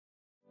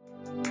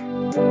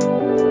All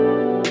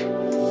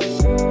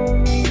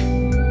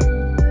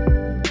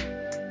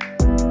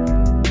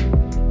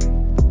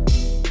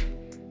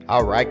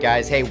right,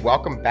 guys. Hey,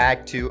 welcome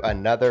back to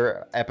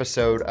another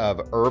episode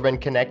of Urban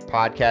Connect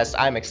Podcast.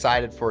 I'm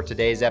excited for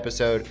today's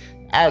episode.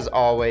 As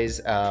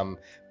always,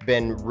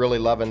 been really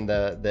loving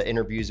the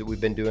interviews that we've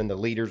been doing, the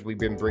leaders we've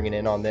been bringing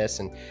in on this.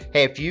 And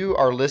hey, if you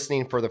are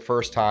listening for the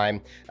first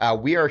time,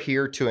 we are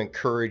here to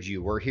encourage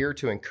you. We're here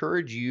to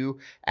encourage you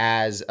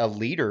as a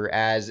leader,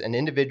 as an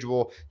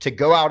individual, to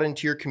go out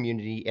into your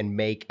community and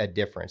make a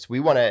difference. We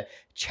want to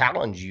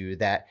challenge you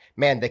that,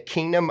 man, the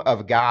kingdom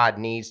of God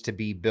needs to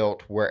be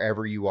built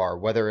wherever you are,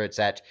 whether it's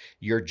at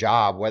your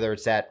job, whether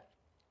it's at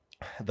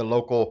the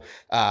local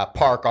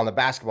park, on the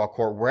basketball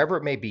court, wherever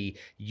it may be.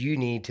 You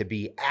need to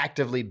be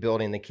actively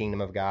building the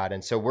kingdom of God.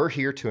 And so we're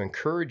here to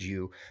encourage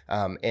you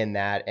in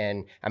that.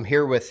 And I'm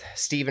here with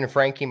Stephen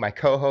Frankie, my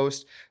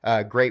co-host,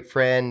 great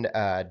friend,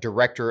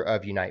 director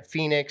of Unite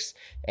Phoenix,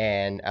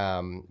 and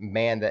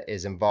man that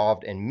is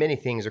involved in many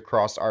things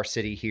across our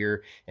city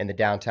here in the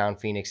downtown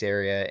Phoenix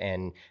area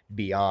and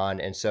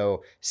beyond. And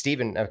so,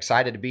 Stephen, I'm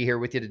excited to be here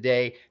with you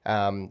today.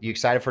 You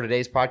excited for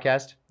today's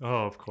podcast?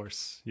 Oh, of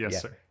course. Yes,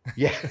 sir.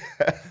 Yeah.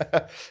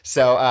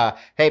 So,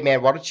 hey,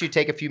 man, why don't you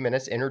take a few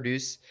minutes,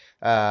 introduce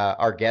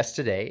our guest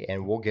today,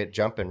 and we'll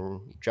jump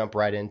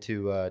right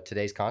into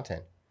today's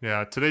content.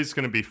 Yeah, today's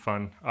going to be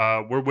fun.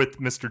 We're with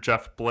Mr.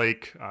 Jeff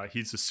Blake.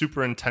 He's the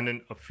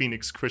superintendent of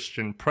Phoenix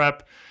Christian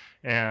Prep,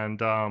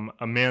 and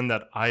a man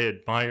that I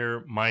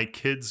admire. My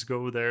kids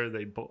go there.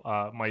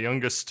 My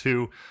youngest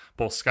two,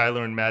 both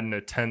Skylar and Madden,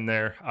 attend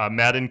there.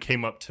 Madden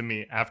came up to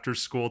me after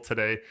school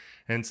today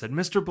and said,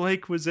 Mr.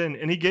 Blake was in,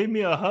 and he gave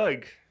me a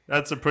hug.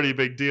 That's a pretty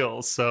big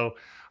deal. So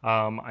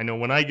I know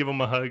when I give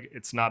him a hug,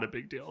 it's not a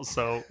big deal.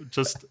 So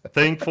just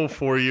thankful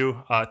for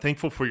you.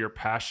 Thankful for your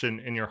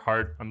passion and your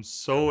heart. I'm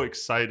so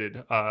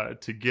excited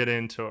to get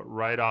into it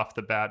right off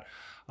the bat.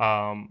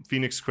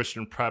 Phoenix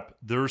Christian Prep,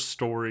 their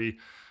story,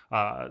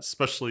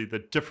 especially the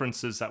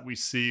differences that we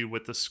see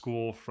with the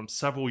school from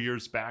several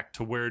years back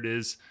to where it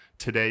is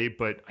today.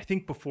 But I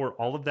think before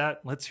all of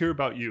that, let's hear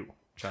about you,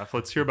 Jeff.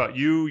 Let's hear about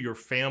you, your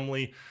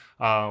family,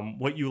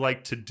 what you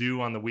like to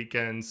do on the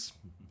weekends,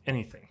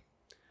 anything.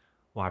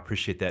 Well, I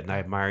appreciate that, and I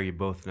admire you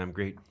both, and I'm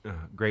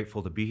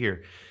grateful to be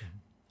here.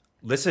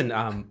 Listen,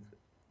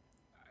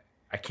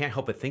 I can't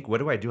help but think, what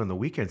do I do on the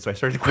weekends? So I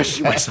started to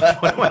question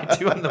myself, what do I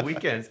do on the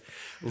weekends?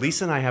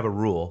 Lisa and I have a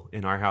rule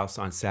in our house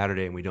on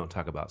Saturday, and we don't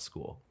talk about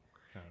school.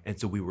 And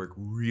so we work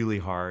really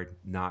hard,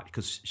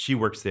 because she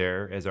works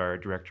there as our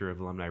director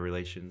of alumni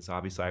relations.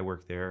 Obviously, I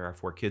work there. Our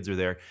 4 kids are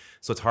there.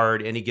 So it's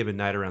hard any given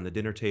night around the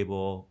dinner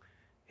table.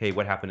 Hey,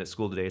 what happened at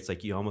school today? It's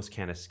like you almost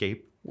can't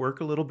escape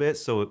work a little bit.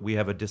 So we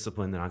have a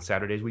discipline that on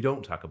Saturdays we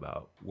don't talk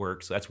about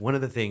work. So that's one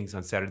of the things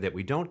on Saturday that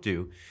we don't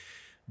do.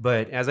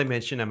 But as I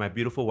mentioned, my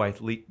beautiful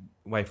wife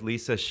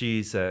Lisa,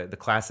 she's the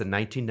class of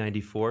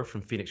 1994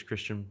 from Phoenix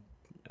Christian,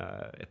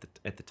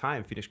 at the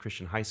time, Phoenix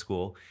Christian High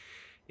School.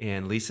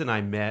 And Lisa and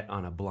I met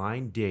on a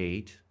blind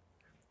date.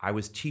 I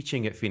was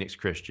teaching at Phoenix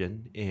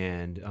Christian,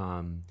 and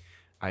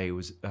I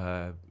was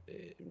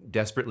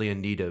desperately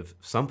in need of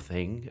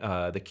something.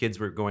 The kids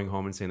were going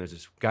home and saying, there's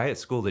this guy at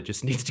school that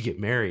just needs to get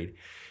married.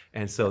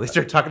 And so they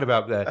started talking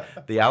about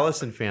the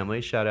Allison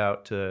family. Shout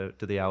out to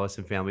the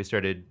Allison family.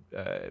 Started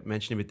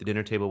mentioning him at the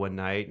dinner table one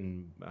night,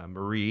 and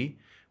Marie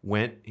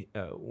went,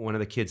 one of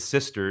the kids'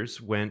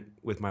 sisters went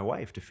with my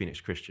wife to Phoenix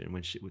Christian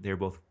when they were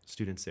both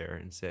students there,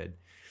 and said,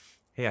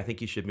 hey, I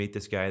think you should meet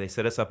this guy. They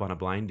set us up on a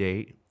blind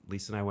date.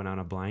 Lisa and I went on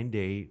a blind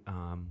date.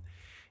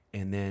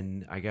 And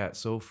then I got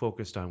so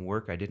focused on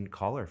work, I didn't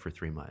call her for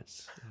 3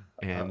 months,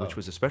 and which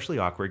was especially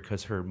awkward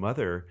because her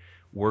mother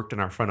worked in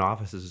our front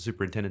office as a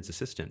superintendent's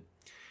assistant.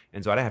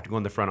 And so I'd have to go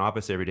in the front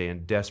office every day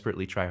and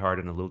desperately try hard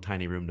in a little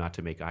tiny room not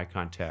to make eye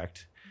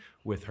contact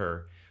with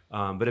her.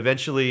 But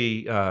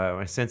eventually,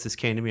 my senses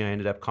came to me. I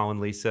ended up calling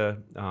Lisa.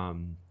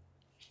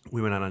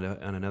 We went on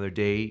another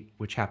date,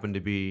 which happened to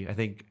be, I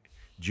think,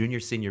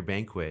 junior senior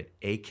banquet,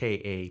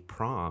 aka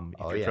prom,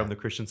 if you're from the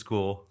Christian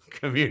school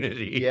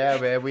community. Yeah,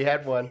 man, we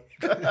had one.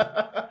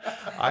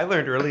 I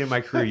learned early in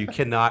my career you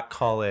cannot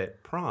call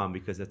it prom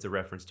because that's a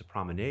reference to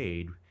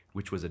promenade,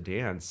 which was a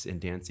dance, and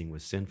dancing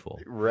was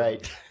sinful.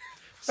 Right.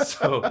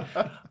 So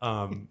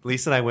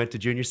Lisa and I went to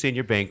junior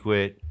senior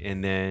banquet,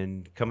 and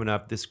then coming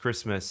up this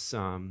Christmas,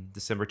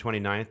 December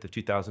 29th of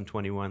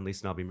 2021,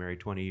 Lisa and I'll be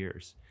married 20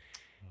 years.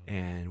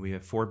 And we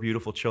have 4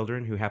 beautiful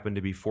children who happen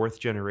to be 4th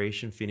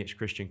generation Phoenix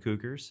Christian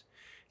Cougars.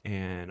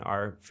 And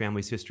our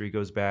family's history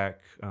goes back,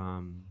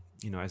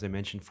 as I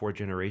mentioned, 4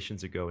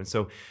 generations ago. And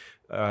so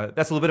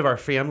that's a little bit of our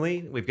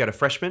family. We've got a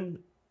freshman,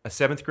 a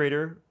 7th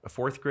grader, a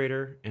 4th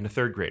grader, and a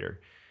 3rd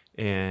grader.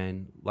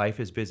 And life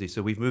is busy.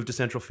 So we've moved to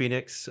Central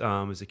Phoenix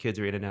as the kids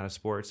are in and out of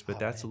sports. But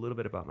that's a little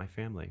bit about my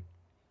family.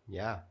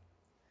 Yeah.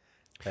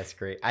 That's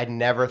great. I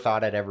never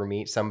thought I'd ever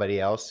meet somebody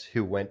else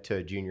who went to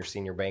a junior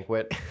senior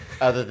banquet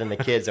other than the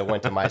kids that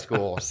went to my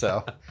school.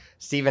 So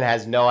Stephen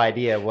has no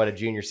idea what a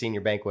junior senior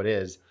banquet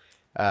is.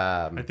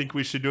 I think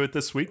we should do it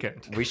this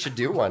weekend. We should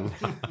do one.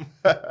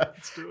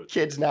 Let's do it.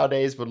 Kids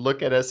nowadays would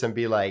look at us and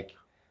be like,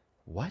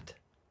 What?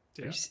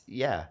 Yeah.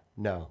 Yeah.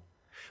 No.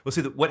 Well,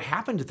 see, what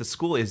happened at the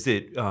school is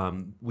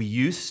that we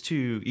used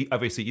to,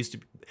 obviously,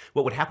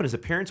 what would happen is the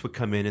parents would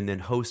come in and then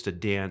host a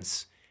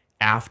dance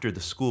after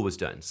the school was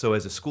done. So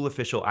as a school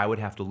official, I would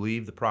have to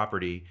leave the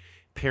property.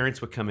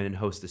 Parents would come in and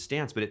host this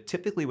dance, but it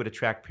typically would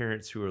attract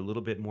parents who are a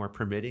little bit more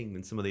permitting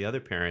than some of the other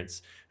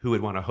parents who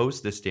would want to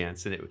host this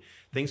dance. And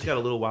things got a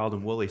little wild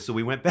and woolly. So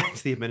we went back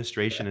to the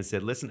administration and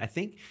said, listen, I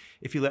think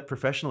if you let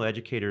professional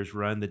educators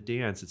run the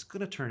dance, it's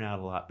going to turn out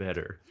a lot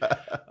better.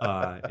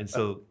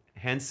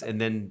 And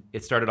then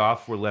it started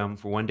off for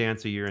one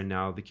dance a year, and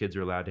now the kids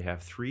are allowed to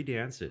have 3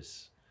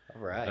 dances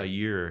a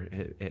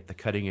year at the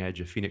cutting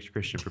edge of Phoenix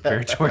Christian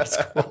Preparatory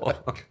School.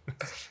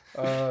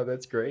 Oh,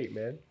 that's great,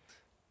 man.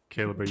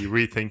 Caleb, are you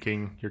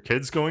rethinking your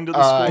kids going to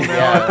the school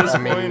now at this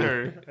point,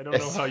 or I don't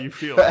know how you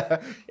feel.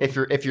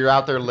 If you're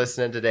out there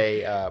listening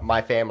today,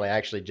 my family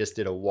actually just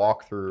did a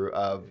walkthrough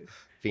of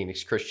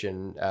Phoenix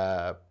Christian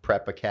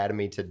Prep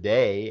Academy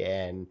today,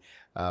 and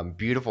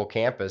beautiful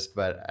campus,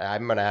 but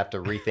I'm going to have to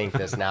rethink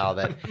this now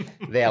that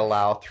they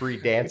allow 3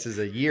 dances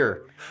a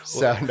year.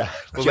 So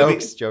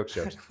jokes.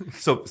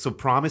 So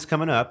prom is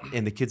coming up,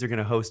 and the kids are going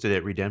to host it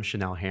at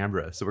Redemption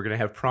Alhambra. So we're going to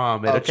have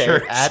prom at a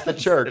church. At the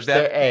church.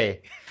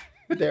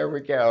 There we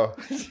go.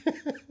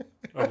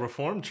 A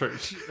Reformed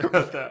church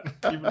at that.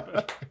 Even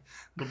better.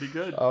 It'll be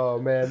good. Oh,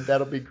 man,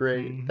 that'll be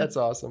great. Mm-hmm. That's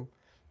awesome.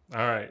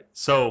 All right,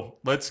 so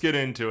let's get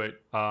into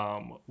it.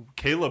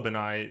 Caleb and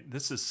I,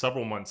 this is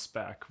several months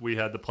back, we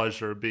had the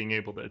pleasure of being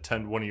able to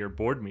attend one of your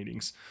board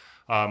meetings.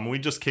 We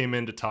just came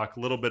in to talk a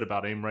little bit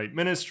about Aim Right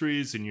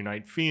Ministries and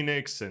Unite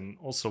Phoenix, and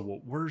also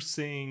what we're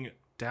seeing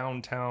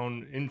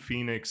downtown in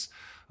Phoenix,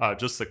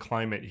 just the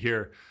climate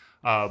here.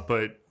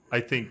 But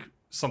I think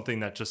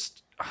something that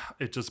just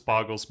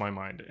boggles my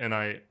mind, and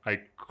I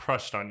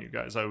crushed on you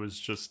guys. I was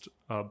just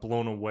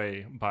blown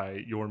away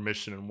by your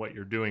mission and what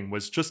you're doing,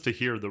 was just to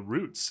hear the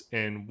roots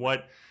and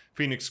what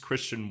Phoenix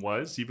Christian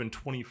was even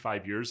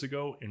 25 years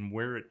ago and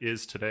where it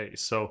is today.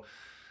 So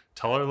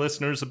tell our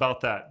listeners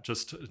about that,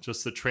 just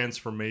the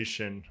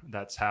transformation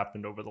that's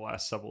happened over the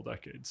last several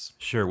decades.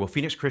 Sure. Well,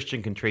 Phoenix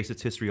Christian can trace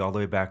its history all the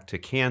way back to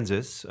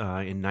Kansas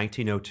in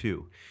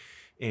 1902.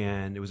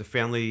 And it was a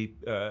family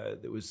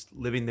that was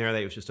living there.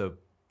 It was just a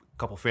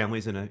couple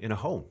families in a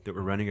home that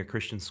were running a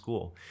Christian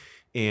school.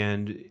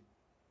 And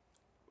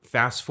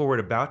fast forward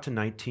about to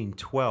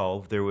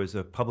 1912, there was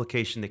a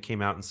publication that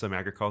came out in some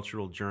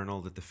agricultural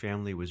journal that the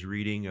family was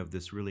reading of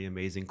this really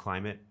amazing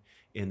climate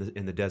in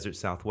the desert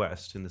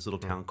Southwest, in this little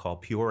town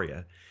called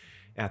Peoria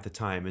at the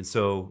time. And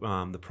so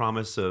the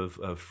promise of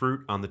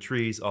fruit on the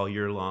trees all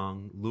year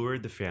long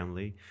lured the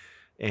family,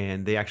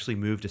 and they actually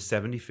moved to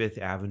 75th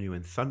Avenue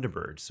in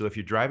Thunderbird. So if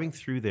you're driving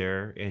through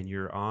there and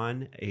you're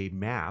on a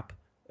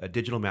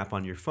digital map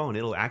on your phone,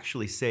 it'll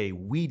actually say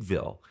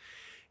Weedville.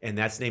 And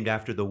that's named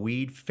after the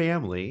Weed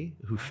family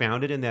who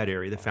founded in that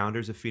area, the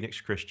founders of Phoenix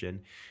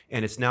Christian.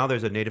 And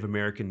there's a Native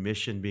American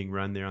mission being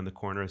run there on the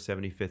corner of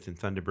 75th and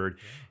Thunderbird.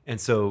 And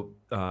so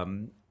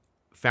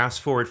fast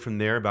forward from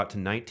there about to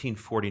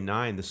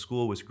 1949, the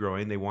school was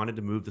growing. They wanted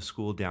to move the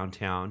school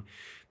downtown.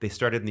 They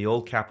started in the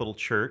old Capitol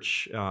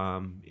Church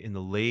in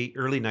the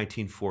early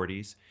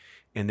 1940s.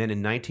 And then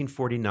in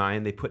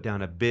 1949, they put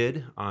down a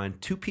bid on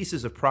 2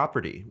 pieces of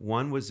property.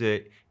 One was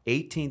at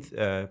 18th,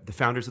 the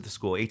founders of the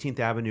school, 18th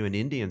Avenue and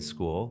Indian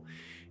School,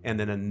 and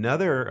then a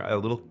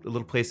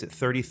little place at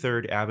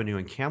 33rd Avenue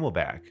and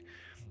Camelback.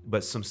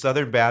 But some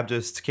Southern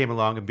Baptists came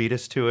along and beat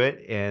us to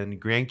it, and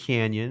Grand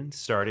Canyon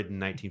started in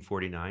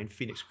 1949.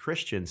 Phoenix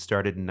Christian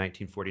started in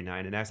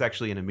 1949, and that's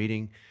actually in a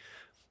meeting,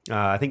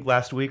 I think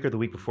last week or the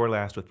week before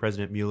last, with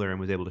President Mueller,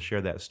 and was able to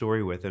share that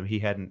story with him. He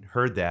hadn't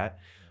heard that,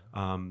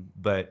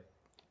 but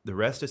the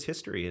rest is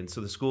history. And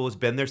so the school has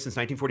been there since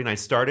 1949.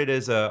 Started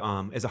as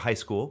a high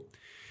school,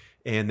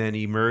 and then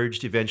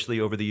emerged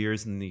eventually over the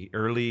years in the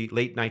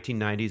late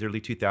 1990s,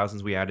 early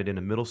 2000s. We added in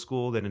a middle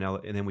school, and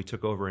then we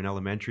took over an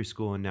elementary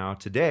school. And now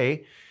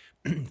today,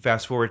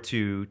 fast forward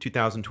to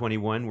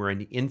 2021, we're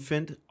an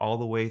infant all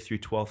the way through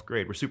 12th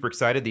grade. We're super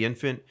excited. The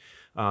infant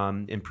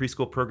and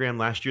preschool program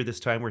last year, this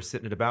time, we're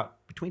sitting at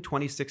about between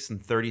 26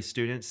 and 30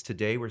 students.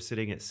 Today, we're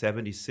sitting at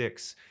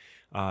 76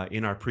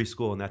 in our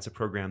preschool, and that's a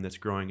program that's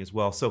growing as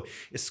well. So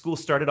school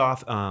started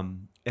off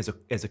as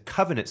a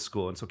covenant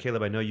school. And so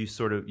Caleb, I know you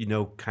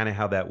kind of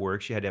how that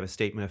works. You had to have a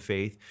statement of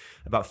faith.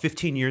 About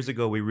 15 years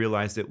ago, we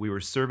realized that we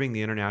were serving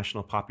the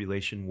international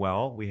population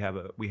well. We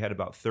had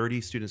about 30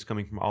 students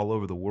coming from all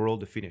over the world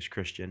to Phoenix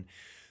Christian,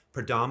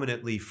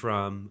 predominantly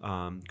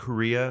from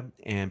Korea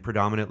and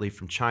predominantly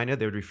from China.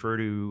 They would refer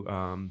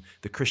to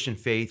the Christian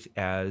faith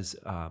as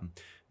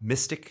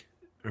mystic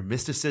or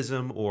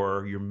mysticism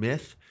or your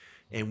myth.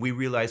 And we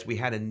realized we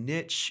had a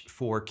niche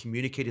for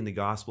communicating the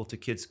gospel to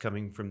kids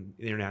coming from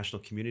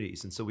international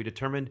communities. And so we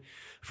determined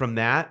from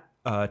that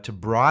to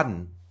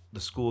broaden the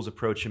school's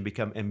approach and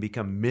become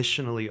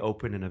missionally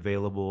open and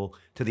available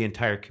to the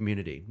entire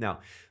community. Now,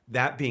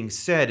 that being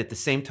said, at the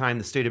same time,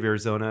 the state of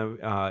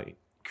Arizona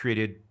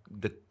created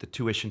the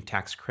tuition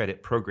tax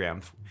credit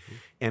program.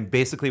 And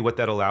basically what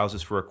that allows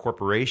is for a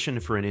corporation,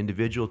 for an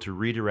individual to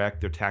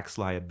redirect their tax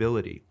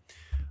liability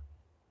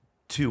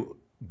to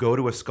go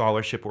to a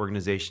scholarship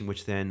organization,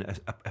 which then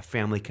a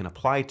family can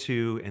apply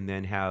to, and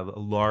then have a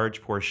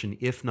large portion,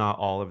 if not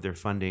all of their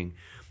funding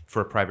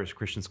for a private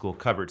Christian school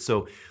covered.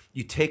 So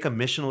you take a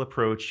missional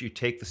approach, you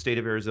take the state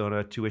of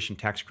Arizona tuition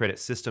tax credit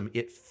system,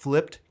 it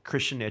flipped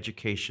Christian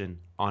education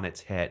on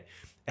its head,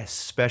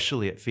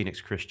 especially at Phoenix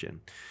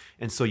Christian.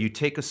 And so you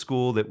take a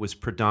school that was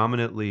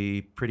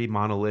predominantly pretty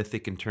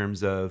monolithic in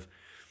terms of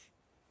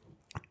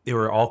they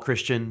were all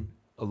Christian,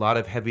 a lot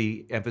of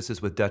heavy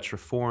emphasis with Dutch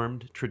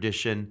Reformed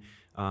tradition,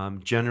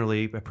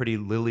 generally a pretty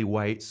lily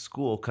white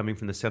school coming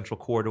from the Central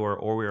Corridor,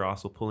 or we were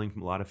also pulling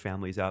from a lot of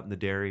families out in the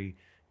dairy,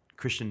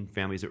 Christian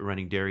families that were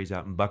running dairies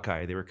out in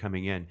Buckeye. They were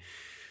coming in.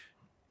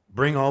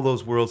 Bring all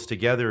those worlds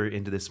together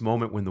into this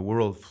moment when the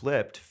world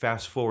flipped.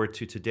 Fast forward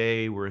to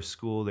today, we're a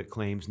school that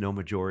claims no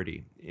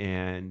majority.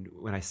 And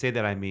when I say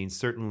that, I mean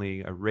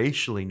certainly a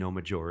racially no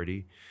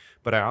majority,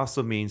 but I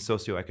also mean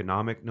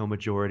socioeconomic no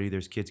majority.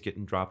 There's kids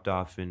getting dropped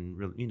off in,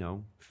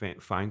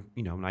 fine,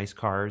 nice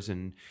cars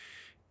and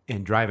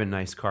driving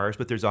nice cars,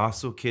 but there's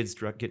also kids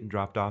getting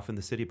dropped off in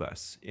the city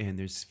bus. And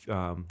there's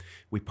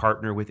we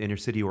partner with inner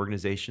city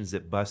organizations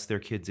that bus their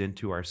kids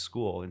into our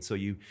school. And so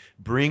you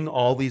bring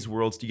all these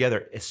worlds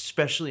together,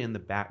 especially in the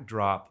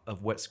backdrop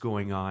of what's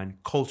going on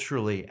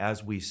culturally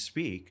as we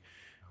speak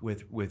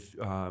with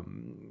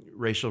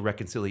racial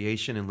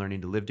reconciliation and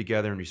learning to live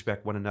together and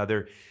respect one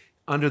another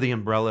under the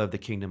umbrella of the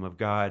kingdom of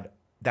God.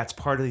 That's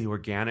part of the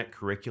organic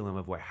curriculum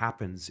of what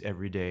happens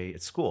every day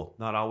at school.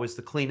 Not always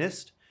the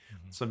cleanest.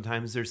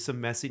 Sometimes there's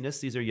some messiness.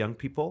 These are young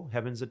people,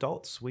 heaven's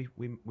adults. We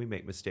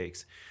make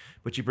mistakes.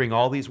 But you bring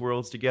all these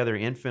worlds together,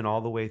 infant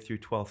all the way through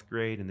 12th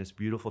grade, in this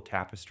beautiful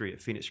tapestry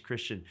at Phoenix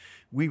Christian.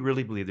 We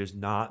really believe there's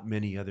not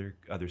many other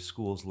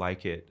schools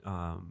like it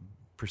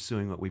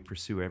pursuing what we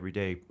pursue every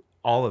day.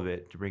 All of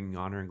it to bring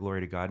honor and glory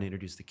to God and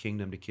introduce the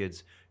kingdom to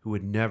kids who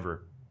would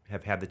never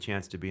have had the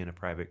chance to be in a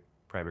private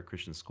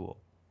Christian school.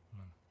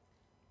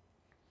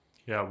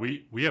 Yeah,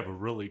 we have a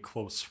really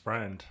close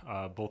friend,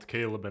 both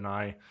Caleb and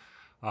I,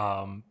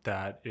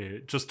 that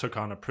it just took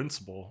on a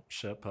principal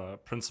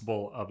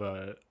of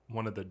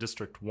one of the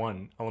District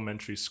 1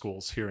 elementary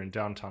schools here in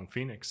downtown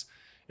Phoenix.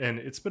 And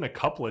it's been a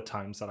couple of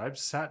times that I've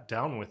sat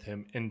down with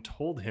him and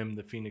told him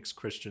the Phoenix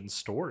Christian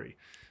story,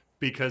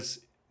 because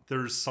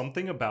there's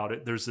something about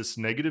it. There's this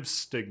negative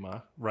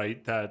stigma,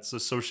 right, that's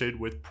associated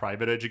with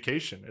private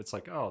education. It's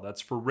like, oh,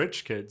 that's for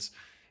rich kids.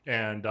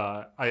 And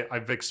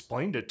I've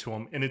explained it to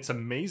him, and it's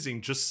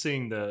amazing just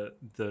seeing the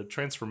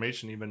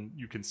transformation. Even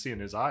you can see in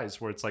his eyes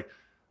where it's like,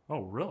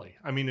 oh, really?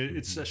 I mean,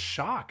 it's a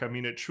shock. I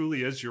mean, it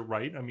truly is. You're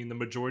right. I mean, the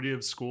majority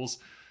of schools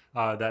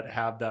that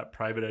have that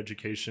private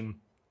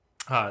education,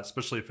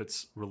 especially if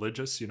it's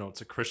religious,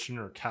 it's a Christian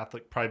or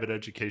Catholic private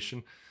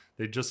education,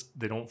 they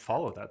don't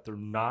follow that. They're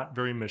not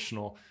very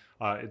missional.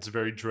 It's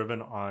very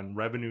driven on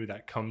revenue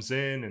that comes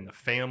in and the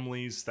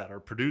families that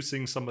are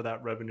producing some of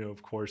that revenue,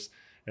 of course.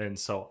 And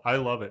so I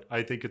love it.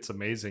 I think it's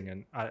amazing.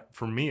 And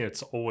for me,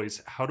 it's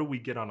always, how do we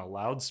get on a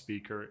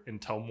loudspeaker and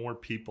tell more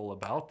people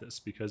about this?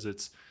 Because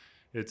it's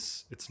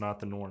not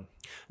the norm.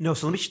 No,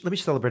 so let me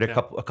celebrate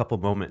a couple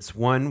moments.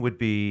 One would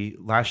be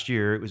last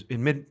year. It was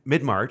in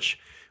mid-March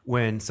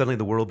when suddenly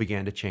the world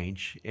began to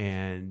change,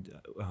 and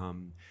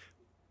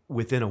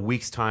within a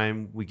week's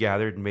time, we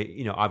gathered and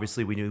made.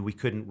 Obviously, we knew we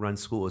couldn't run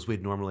school as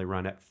we'd normally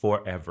run it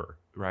forever,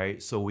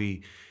 right? So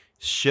we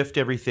shift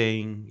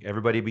everything.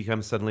 Everybody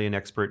becomes suddenly an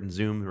expert in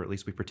Zoom, or at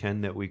least we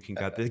pretend that we can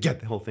get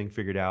the whole thing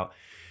figured out.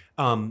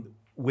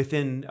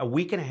 Within a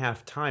week and a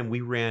half time,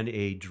 we ran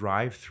a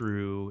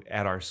drive-through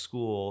at our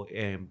school,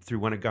 and through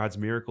one of God's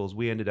miracles,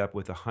 we ended up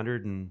with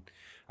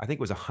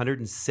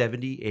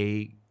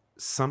 178.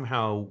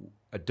 Somehow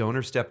a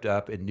donor stepped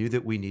up and knew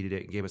that we needed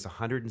it and gave us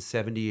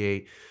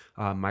 178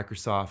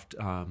 Microsoft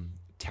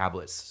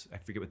tablets. I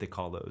forget what they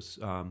call those.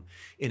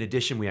 In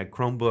addition, we had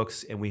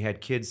Chromebooks, and we had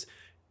kids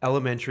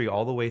elementary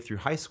all the way through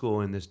high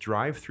school in this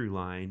drive-through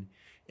line.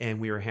 And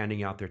we were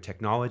handing out their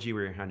technology.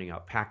 We were handing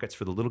out packets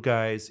for the little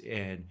guys.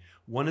 And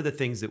one of the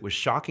things that was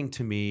shocking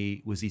to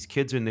me was these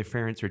kids and their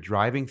parents are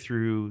driving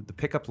through the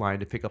pickup line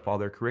to pick up all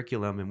their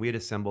curriculum. And we had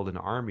assembled an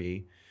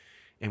army,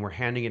 and we're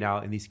handing it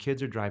out. And these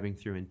kids are driving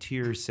through in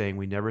tears saying,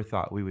 we never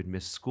thought we would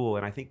miss school.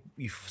 And I think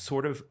you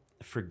sort of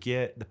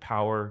forget the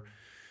power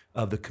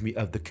of the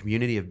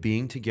community, of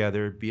being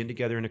together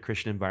in a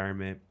Christian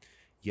environment.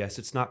 Yes,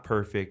 it's not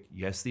perfect.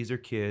 Yes, these are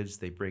kids.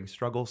 They bring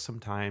struggles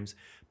sometimes.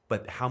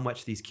 But how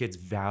much these kids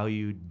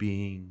valued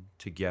being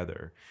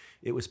together.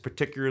 It was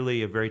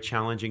particularly a very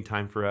challenging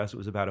time for us. It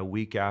was about a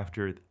week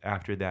after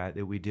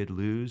that we did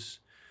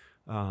lose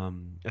a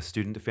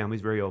student. The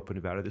family's very open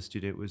about it. The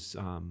student was,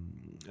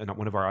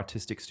 one of our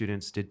autistic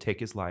students did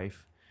take his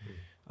life.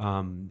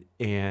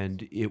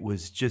 And it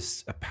was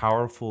just a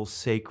powerful,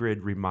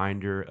 sacred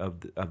reminder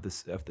of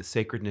the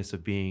sacredness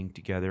of being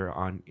together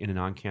in an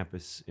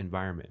on-campus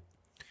environment.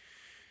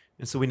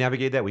 And so we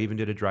navigated that. We even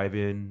did a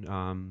drive-in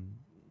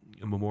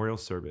a memorial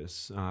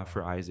service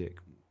for Isaac.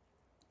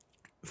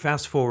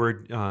 fast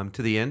forward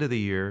to the end of the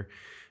year.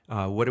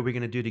 What are we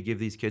going to do to give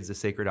these kids the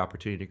sacred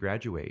opportunity to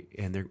graduate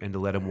and to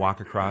let them walk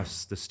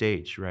across the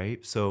stage,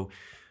 right? So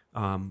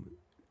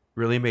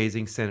really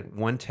amazing. Sent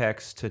one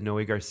text to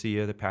Noe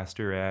Garcia, the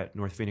pastor at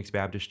North Phoenix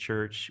Baptist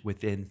Church.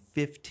 Within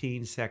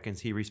 15 seconds,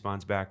 he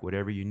responds back,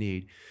 whatever you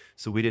need.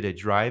 So we did a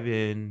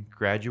drive-in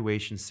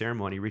graduation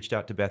ceremony, reached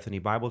out to Bethany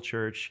Bible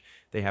Church.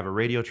 They have a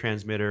radio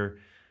transmitter.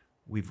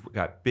 We've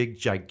got big,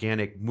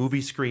 gigantic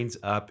movie screens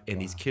up, and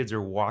these kids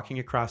are walking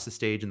across the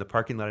stage in the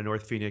parking lot of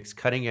North Phoenix.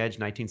 Cutting edge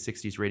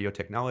 1960s radio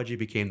technology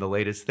became the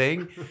latest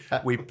thing.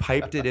 We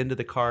piped it into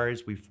the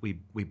cars.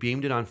 We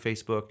beamed it on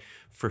Facebook.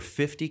 For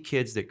 50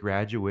 kids that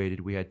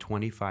graduated, we had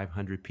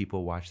 2,500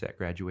 people watch that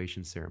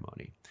graduation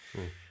ceremony.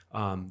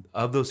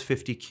 Of those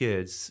 50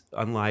 kids,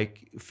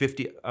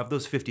 of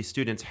those 50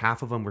 students,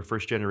 half of them were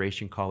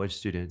first-generation college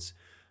students.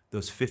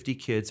 Those 50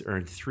 kids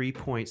earned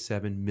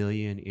 $3.7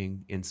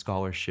 million in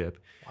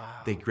scholarship. Wow.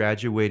 They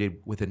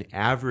graduated with an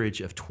average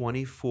of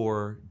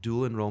 24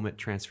 dual enrollment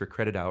transfer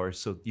credit hours.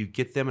 So you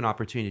get them an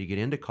opportunity to get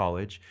into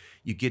college.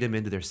 You get them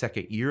into their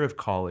second year of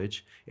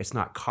college. It's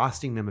not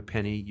costing them a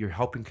penny. You're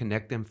helping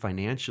connect them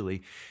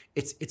financially.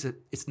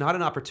 It's not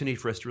an opportunity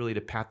for us to really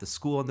to pat the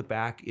school on the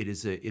back. It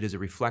is a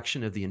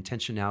reflection of the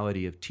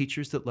intentionality of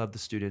teachers that love the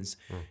students,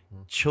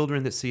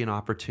 children that see an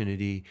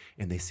opportunity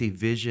and they see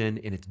vision,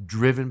 and it's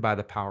driven by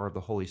the power of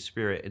the Holy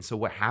Spirit. And so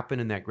what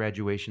happened in that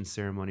graduation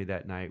ceremony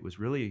that night was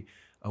really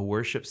a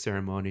worship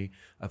ceremony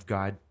of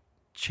God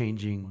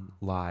changing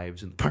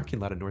lives in the parking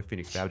lot of North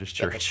Phoenix Baptist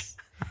Church.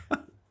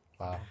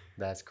 Wow,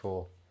 that's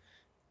cool.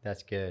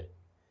 That's good.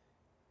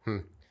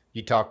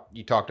 You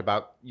talked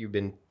about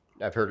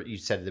I've heard you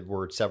said the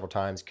word several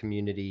times,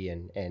 community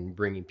and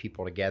bringing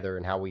people together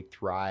and how we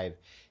thrive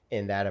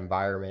in that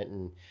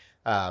environment.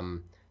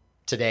 And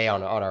today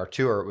on our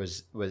tour, it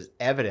was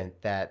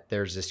evident that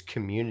there's this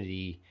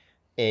community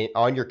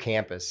on your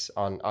campus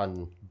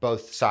on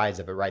both sides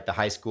of it, right? The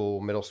high school,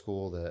 middle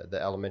school,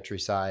 the elementary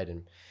side,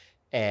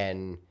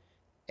 and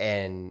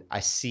I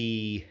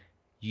see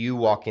you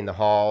walking the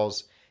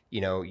halls,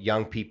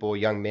 young people,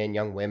 young men,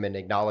 young women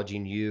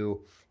acknowledging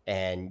you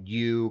and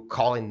you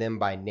calling them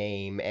by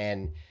name,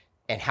 and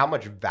how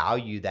much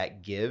value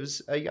that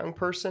gives a young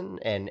person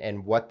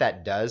and what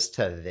that does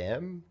to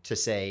them to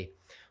say,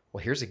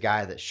 well, here's a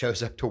guy that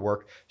shows up to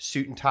work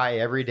suit and tie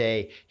every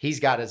day. He's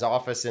got his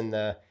office in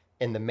the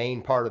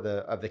main part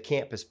of the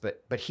campus,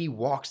 but he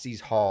walks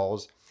these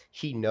halls.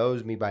 He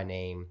knows me by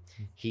name.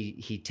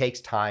 He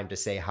takes time to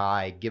say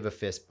hi, give a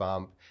fist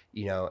bump,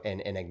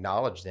 and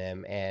acknowledge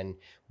them. And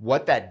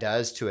what that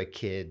does to a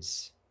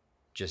kid's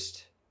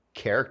just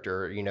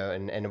character,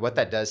 and what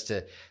that does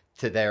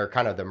to their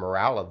kind of the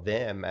morale of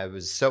them. It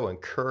was so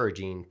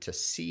encouraging to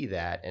see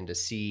that and to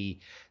see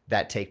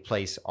that take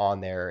place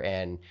on there.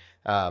 And,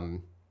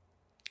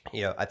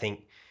 I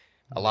think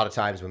a lot of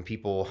times when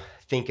people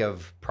think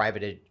of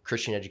private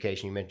Christian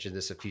education, you mentioned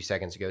this a few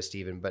seconds ago,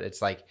 Stephen, but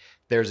it's like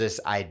there's this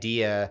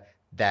idea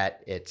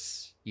that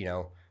it's,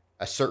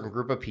 a certain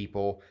group of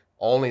people,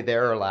 only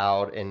they're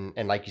allowed.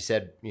 And like you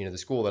said, the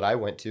school that I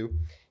went to,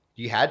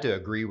 you had to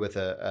agree with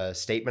a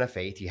statement of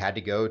faith. You had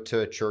to go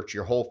to a church.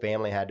 Your whole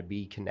family had to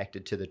be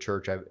connected to the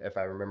church, if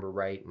I remember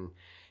right,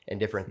 and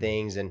different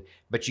things.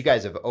 But you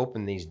guys have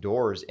opened these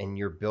doors, and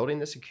you're building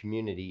this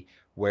community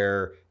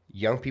where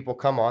young people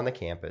come on the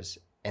campus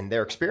and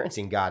they're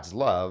experiencing God's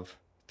love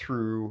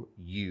through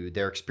you.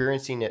 They're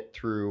experiencing it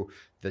through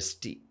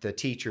the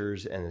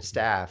teachers and the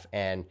staff,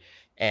 and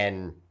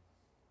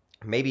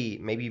maybe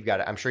you've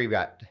got, I'm sure you've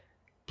got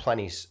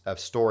plenty of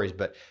stories,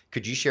 but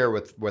could you share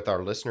with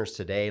our listeners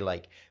today,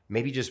 like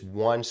maybe just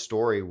one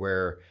story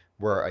where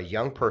a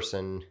young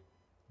person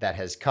that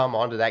has come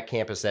onto that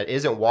campus that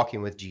isn't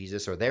walking with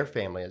Jesus, or their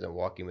family isn't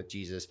walking with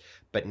Jesus,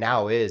 but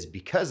now is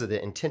because of the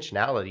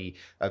intentionality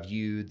of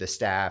you, the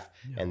staff,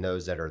 and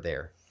those that are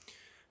there?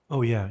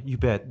 Oh yeah, you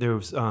bet. There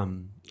was,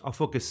 I'll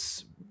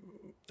focus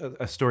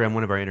a story on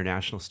one of our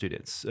international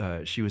students.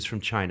 She was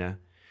from China.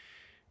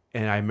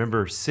 And I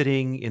remember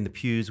sitting in the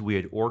pews. We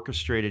had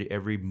orchestrated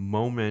every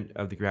moment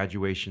of the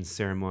graduation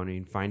ceremony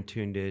and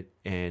fine-tuned it.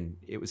 And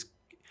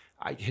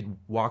I had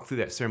walked through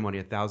that ceremony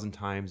 1,000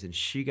 times, and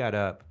she got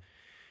up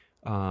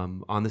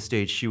on the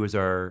stage. She was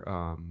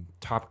our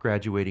top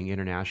graduating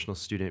international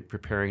student,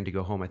 preparing to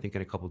go home, I think,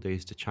 in a couple of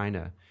days to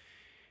China.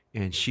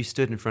 And she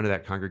stood in front of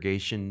that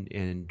congregation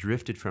and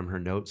drifted from her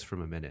notes for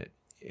a minute.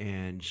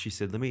 And she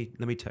said, let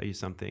me tell you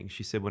something.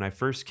 She said, when I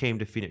first came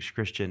to Phoenix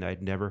Christian,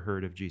 I'd never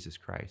heard of Jesus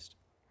Christ.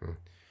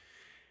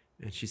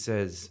 And she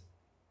says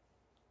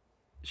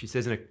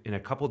in a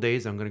couple of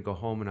days, I'm going to go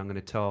home and I'm going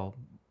to tell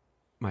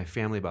my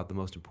family about the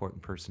most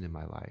important person in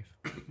my life.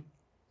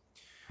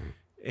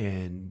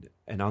 And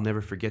I'll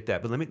never forget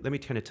that. But let me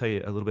kind of tell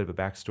you a little bit of a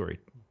backstory.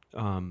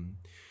 In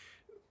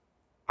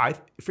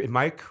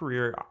my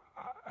career,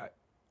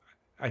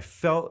 I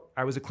felt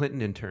I was a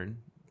Clinton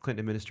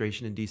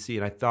administration in DC,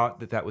 and I thought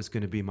that was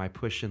going to be my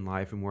push in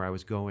life and where I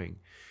was going.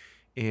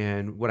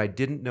 And what I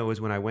didn't know is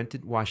when I went to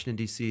Washington,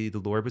 D.C., the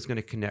Lord was going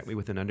to connect me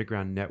with an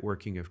underground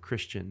networking of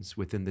Christians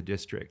within the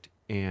district.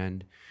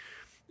 And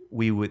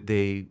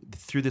they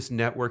through this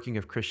networking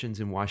of Christians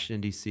in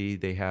Washington D.C.,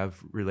 they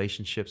have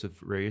relationships of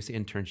various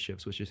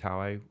internships, which is how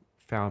I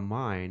found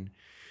mine.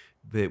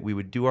 That we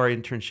would do our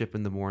internship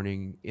in the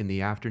morning. In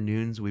the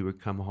afternoons, we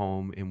would come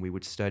home and we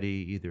would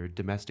study either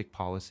domestic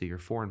policy or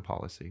foreign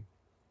policy.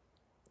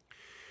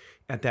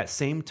 At that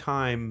same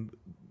time,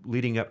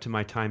 leading up to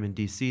my time in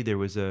D.C., there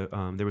was a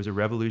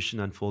revolution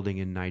unfolding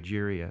in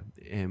Nigeria,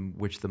 in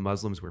which the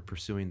Muslims were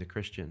pursuing the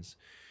Christians.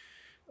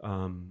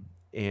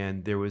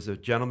 And there was a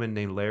gentleman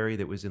named Larry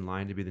that was in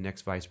line to be the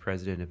next vice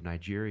president of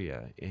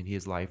Nigeria, and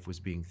his life was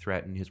being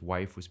threatened. His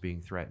wife was being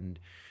threatened.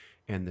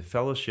 And the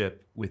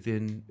fellowship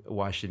within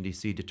Washington,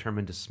 D.C.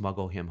 determined to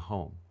smuggle him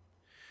home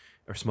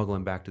or smuggle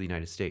him back to the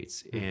United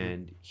States. Mm-hmm.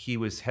 And he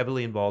was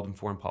heavily involved in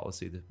foreign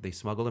policy. They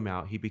smuggled him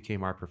out. He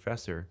became our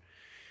professor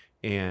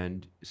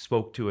and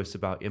spoke to us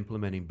about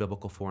implementing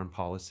biblical foreign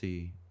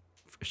policy,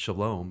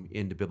 shalom,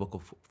 into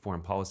biblical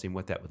foreign policy and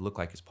what that would look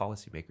like as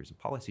policymakers and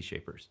policy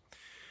shapers.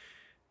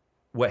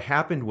 What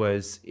happened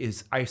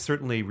is I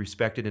certainly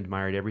respected and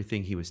admired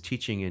everything he was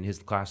teaching, and his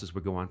classes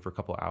would go on for a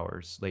couple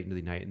hours late into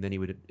the night. And then he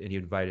would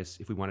invite us,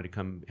 if we wanted to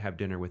come have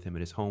dinner with him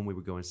at his home, we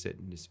would go and sit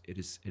at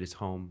his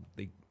home.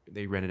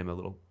 They rented him a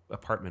little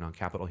apartment on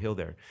Capitol Hill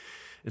there.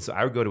 And so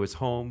I would go to his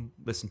home,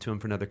 listen to him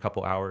for another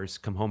couple hours,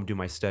 come home, do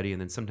my study, and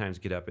then sometimes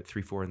get up at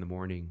 3, 4 in the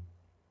morning,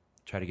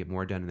 try to get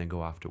more done, and then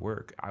go off to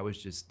work. I was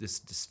just, this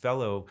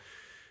fellow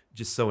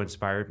just so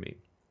inspired me.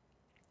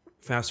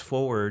 Fast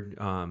forward,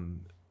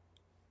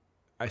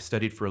 I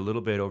studied for a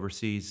little bit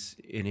overseas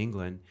in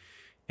England,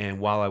 and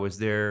while I was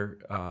there,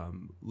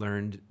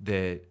 learned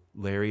that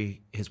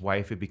Larry, his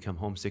wife, had become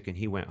homesick, and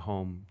he went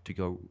home to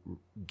go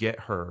get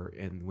her,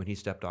 and when he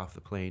stepped off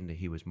the plane, that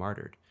he was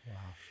martyred. Wow.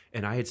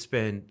 And I had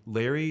spent,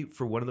 Larry,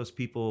 for one of those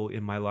people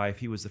in my life,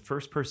 he was the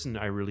first person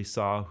I really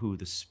saw who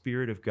the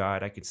Spirit of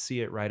God, I could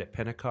see it right at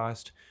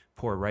Pentecost,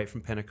 pour right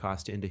from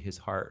Pentecost into his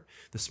heart.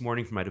 This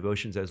morning for my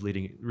devotions, I was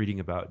reading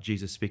about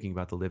Jesus speaking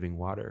about the living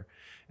water,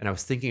 and I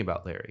was thinking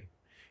about Larry.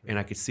 And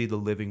I could see the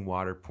living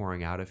water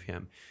pouring out of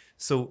him.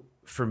 So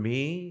for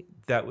me,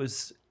 that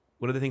was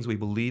one of the things we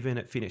believe in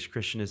at Phoenix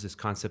Christian, is this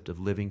concept of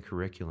living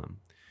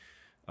curriculum.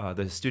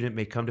 The student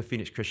may come to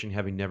Phoenix Christian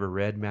having never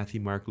read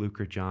Matthew, Mark,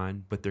 Luke, or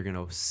John, but they're going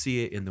to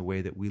see it in the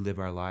way that we live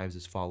our lives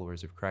as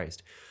followers of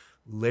Christ.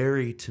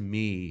 Larry, to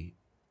me,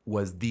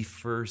 was the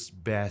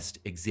first best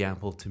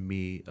example to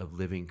me of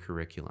living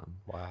curriculum.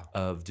 Wow.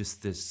 Of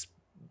just this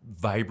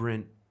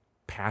vibrant,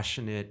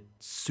 passionate,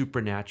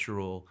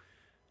 supernatural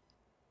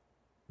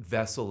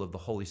vessel of the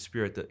Holy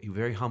Spirit, that you're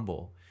very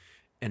humble.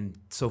 And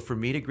so for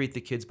me to greet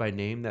the kids by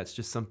name, that's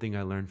just something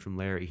I learned from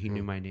Larry. He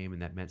knew my name,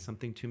 and that meant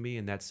something to me.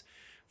 And that's,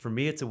 for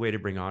me, it's a way to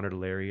bring honor to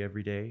Larry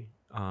every day.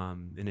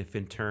 And if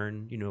in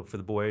turn, for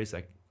the boys,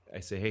 I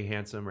say, hey,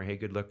 handsome, or hey,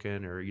 good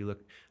looking, or you look,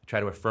 I try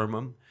to affirm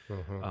them.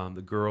 Mm-hmm.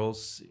 The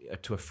girls,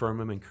 to affirm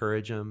them,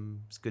 encourage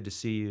them. It's good to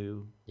see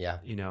you. Yeah.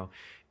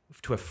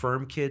 To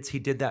affirm kids, he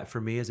did that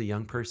for me as a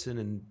young person,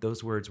 and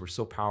those words were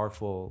so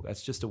powerful.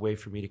 That's just a way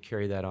for me to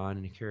carry that on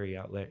and to carry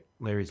out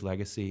Larry's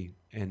legacy.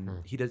 And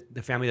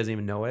the family doesn't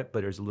even know it,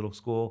 but there's a little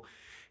school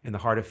in the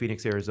heart of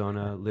Phoenix,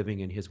 Arizona,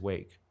 living in his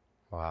wake.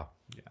 Wow.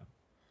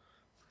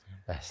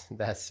 Yeah.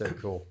 That's so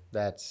cool.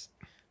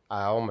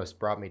 I almost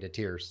brought me to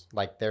tears.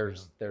 Like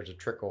there's a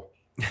trickle.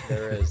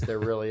 There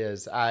really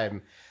is.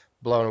 I'm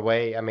blown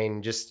away. I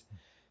mean, just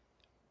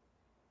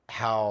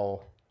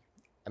how,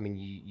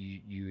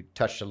 you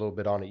touched a little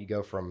bit on it. You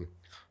go from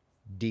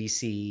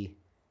DC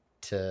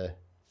to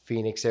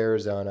Phoenix,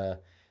 Arizona,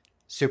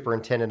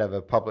 superintendent of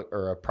a public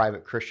or a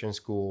private Christian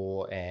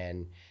school,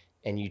 and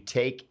you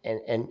take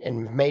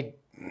and made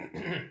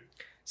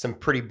some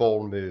pretty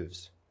bold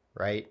moves,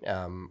 right?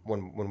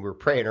 When we were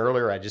praying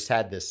earlier, I just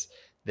had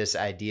this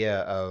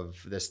idea of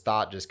this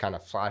thought just kind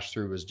of flashed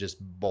through, was just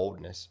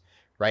boldness,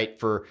 right?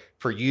 For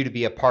you to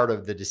be a part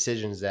of the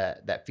decisions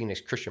that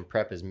Phoenix Christian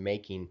Prep is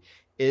making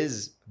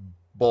is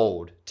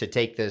bold, to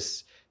take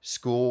this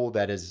school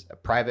that is a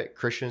private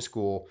Christian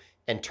school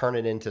and turn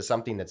it into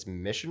something that's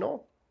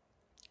missional,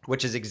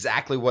 which is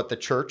exactly what the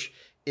church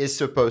is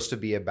supposed to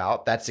be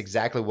about. That's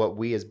exactly what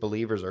we as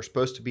believers are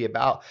supposed to be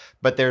about.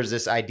 But there's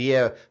this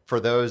idea for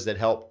those that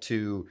help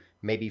to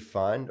maybe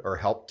fund or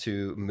help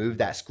to move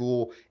that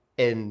school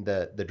in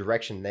the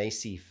direction they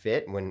see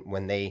fit,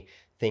 when they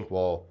think,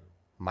 well,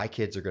 my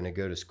kids are going to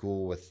go to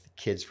school with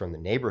kids from the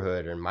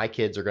neighborhood, and my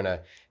kids are going to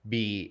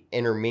be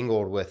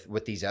intermingled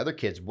with these other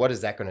kids. What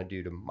is that going to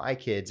do to my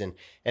kids? And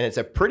it's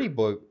a pretty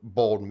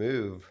bold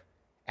move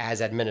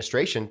as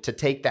administration to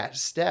take that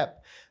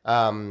step.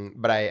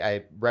 But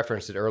I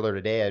referenced it earlier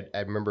today. I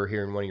remember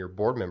hearing one of your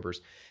board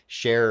members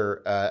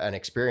share an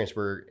experience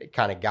where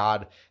kind of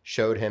God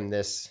showed him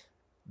this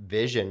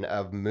vision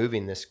of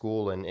moving this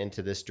school and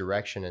into this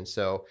direction. And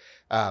so,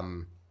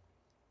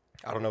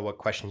 I don't know what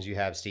questions you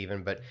have,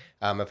 Stephen, but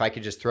if I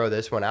could just throw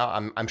this one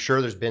out, I'm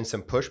sure there's been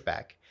some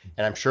pushback,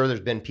 and I'm sure there's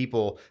been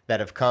people that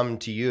have come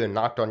to you and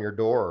knocked on your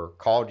door or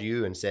called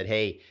you and said,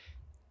 hey,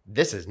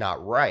 this is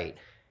not right.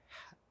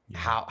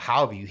 How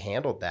have you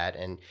handled that,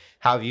 and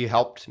how have you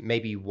helped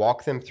maybe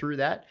walk them through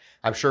that?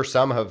 I'm sure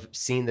some have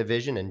seen the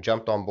vision and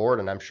jumped on board,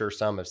 and I'm sure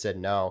some have said,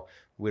 no,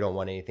 we don't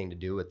want anything to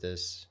do with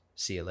this.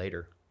 See you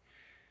later.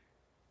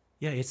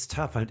 Yeah, it's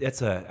tough.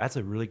 That's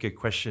a really good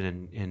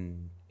question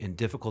and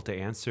difficult to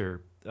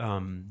answer.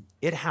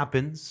 It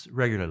happens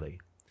regularly.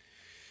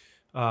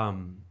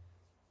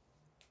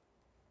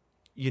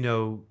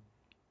 You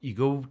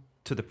go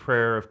to the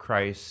prayer of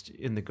Christ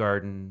in the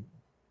garden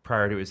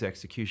prior to his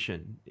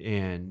execution,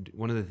 and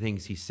one of the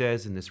things he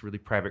says in this really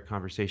private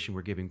conversation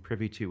we're giving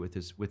privy to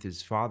with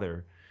his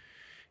Father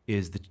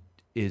is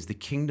the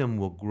kingdom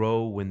will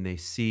grow when they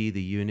see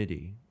the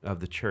unity of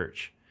the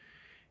church.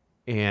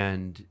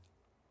 And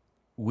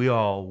we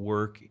all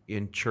work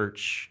in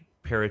church,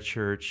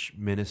 parachurch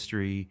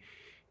ministry,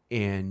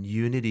 and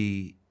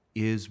unity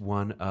is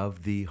one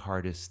of the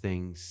hardest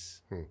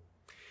things.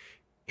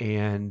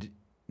 And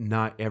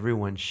not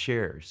everyone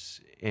shares.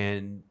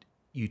 And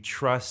you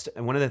trust.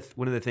 And one of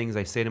the things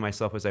I say to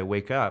myself as I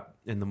wake up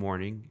in the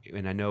morning,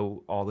 and I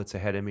know all that's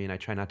ahead of me, and I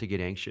try not to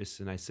get anxious,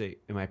 and I say,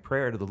 and my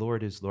prayer to the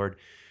Lord is, Lord,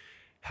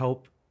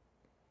 help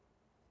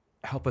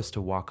us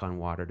to walk on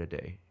water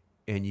today.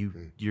 And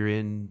you're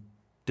in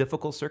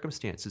difficult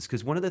circumstances,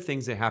 because one of the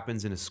things that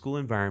happens in a school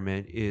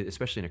environment is,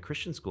 especially in a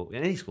Christian school,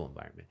 in any school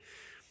environment,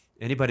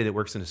 anybody that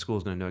works in a school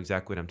is going to know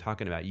exactly what I'm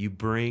talking about. You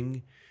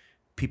bring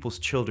people's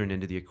children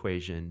into the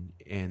equation,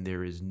 and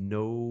there is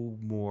no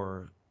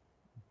more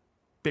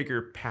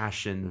bigger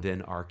passion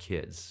than our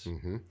kids,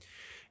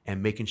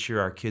 and making sure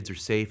our kids are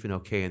safe and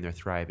okay and they're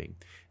thriving.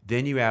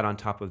 Then you add on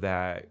top of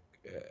that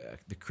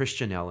the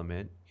Christian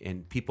element,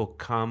 and people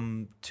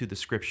come to the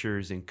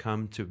scriptures and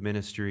come to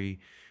ministry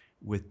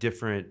with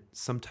different,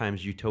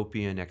 sometimes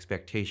utopian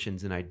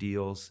expectations and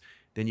ideals.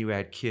 Then you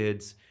add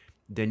kids,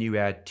 then you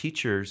add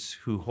teachers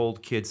who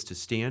hold kids to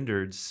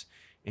standards,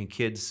 and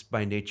kids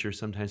by nature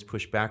sometimes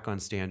push back on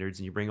standards,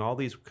 and you bring all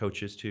these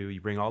coaches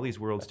you bring all these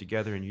worlds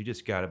together, and you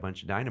just got a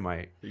bunch of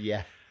dynamite.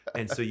 Yeah.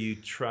 And so you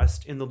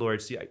trust in the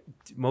Lord. See,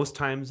 most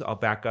times I'll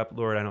back up,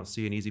 Lord, I don't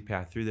see an easy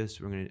path through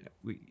this. We're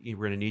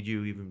gonna need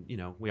you. Even,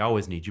 we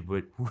always need you,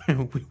 but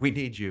we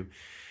need you.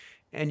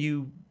 And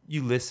you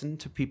listen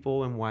to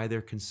people and why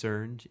they're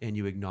concerned, and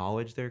you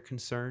acknowledge their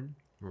concern,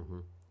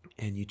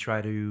 and you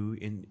try to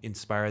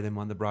inspire them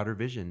on the broader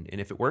vision.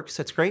 And if it works,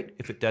 that's great.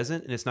 If it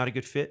doesn't, and it's not a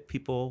good fit,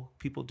 people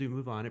do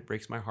move on. It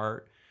breaks my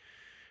heart,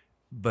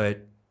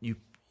 but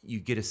you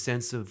get a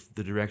sense of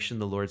the direction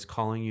the Lord's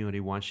calling you and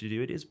he wants you to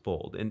do. It is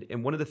bold.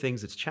 And one of the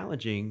things that's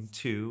challenging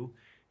too,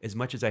 as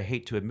much as I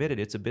hate to admit it,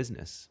 it's a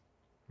business.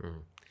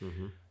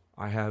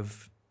 I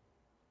have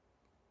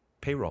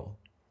payroll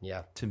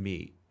to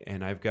meet,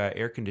 and I've got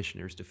air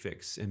conditioners to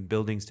fix and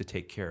buildings to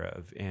take care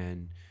of.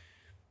 And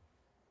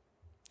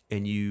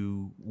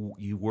you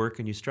work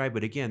and you strive.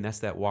 But again, that's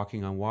that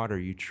walking on water.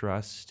 You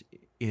trust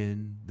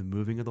in the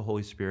moving of the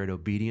Holy Spirit,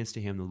 obedience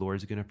to him. The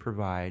Lord's going to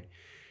provide.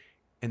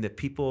 And that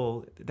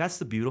people, that's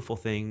the beautiful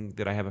thing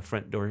that I have a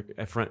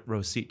front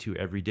row seat to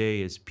every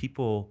day, is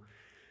people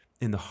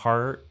in the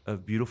heart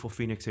of beautiful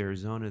Phoenix,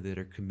 Arizona, that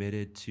are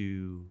committed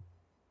to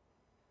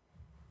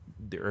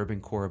the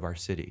urban core of our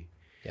city.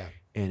 Yeah.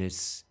 And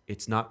it's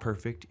not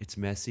perfect, it's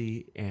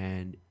messy,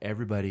 and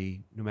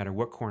everybody, no matter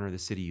what corner of the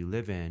city you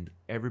live in,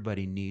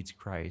 everybody needs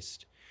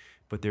Christ.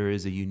 But there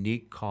is a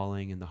unique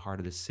calling in the heart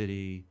of the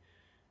city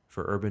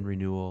for urban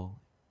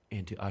renewal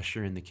and to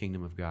usher in the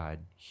kingdom of God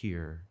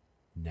here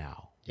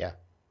now. Yeah.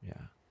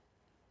 Yeah.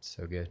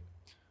 So good.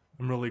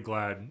 I'm really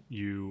glad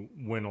you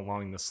went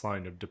along this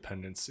line of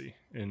dependency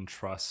and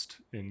trust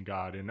in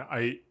God. And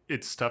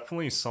it's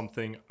definitely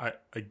something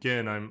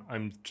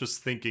I'm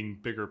just thinking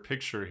bigger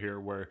picture here,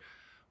 where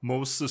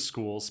most of the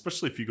schools,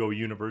 especially if you go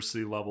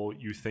university level,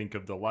 you think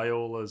of the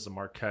Loyolas, the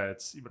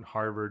Marquettes, even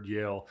Harvard,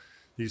 Yale,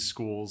 these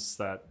schools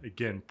that,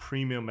 again,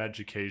 premium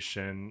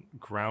education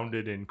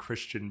grounded in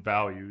Christian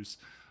values.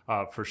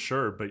 For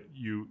sure, but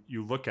you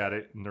look at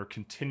it and they're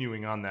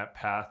continuing on that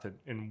path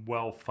and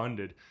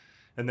well-funded.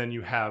 And then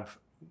you have,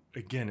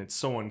 again, it's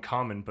so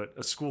uncommon, but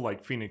a school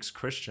like Phoenix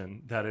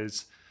Christian that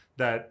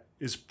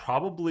is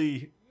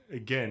probably,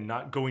 again,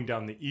 not going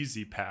down the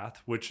easy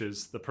path, which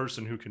is the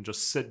person who can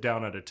just sit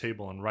down at a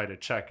table and write a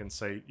check and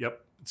say,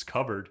 yep, it's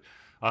covered.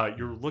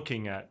 You're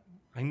looking at,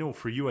 I know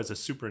for you as a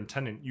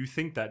superintendent, you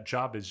think that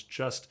job is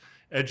just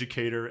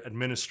educator,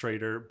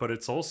 administrator, but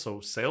it's also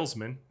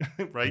salesman,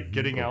 right?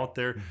 Getting out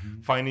there,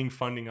 finding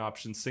funding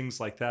options, things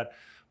like that.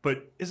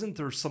 But isn't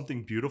there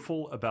something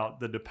beautiful about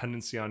the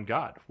dependency on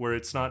God, where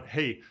it's not,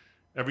 hey,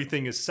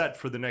 everything is set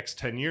for the next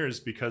 10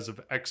 years because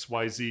of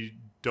XYZ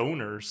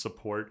donor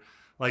support.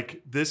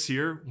 Like this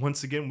year,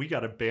 once again, we got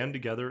to band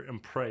together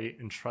and pray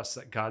and trust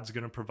that God's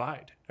going to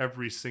provide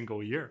every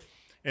single year.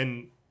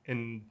 And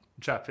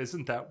Jeff,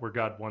 isn't that where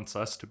God wants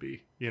us to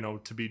be,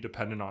 to be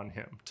dependent on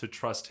him, to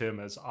trust him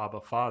as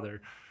Abba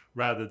Father,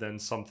 rather than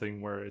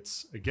something where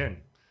it's, again,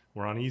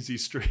 we're on easy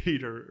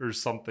street or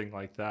something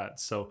like that.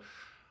 So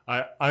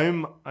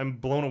I'm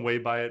blown away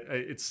by it.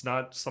 It's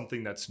not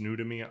something that's new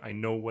to me. I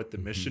know what the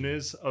mission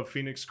is of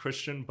Phoenix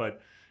Christian,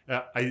 but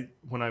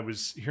when I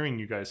was hearing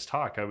you guys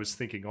talk, I was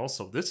thinking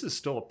also, this is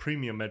still a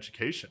premium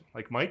education.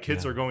 Like my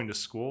kids are going to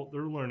school,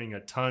 they're learning a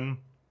ton.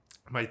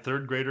 My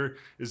third grader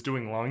is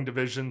doing long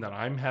division that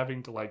I'm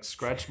having to like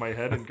scratch my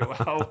head and go,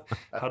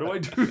 how do I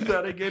do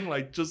that again?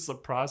 Like just the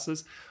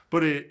process.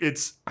 But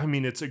it's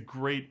a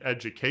great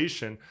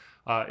education.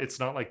 It's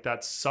not like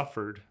that's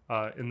suffered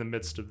in the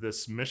midst of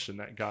this mission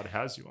that God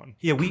has you on.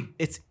 Yeah,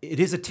 it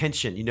is a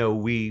tension. You know,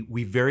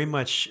 we very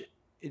much,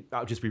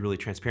 I'll just be really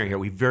transparent here.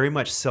 We very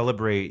much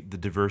celebrate the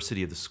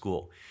diversity of the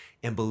school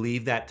and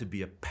believe that to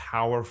be a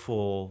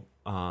powerful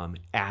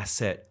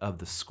asset of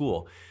the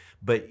school.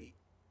 But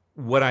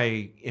what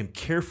I am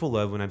careful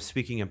of when I'm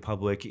speaking in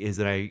public is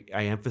that I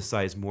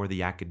emphasize more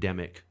the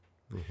academic,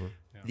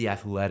 the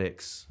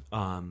athletics.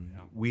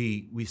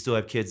 We still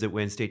have kids that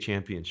win state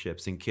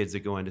championships and kids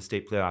that go into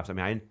state playoffs. I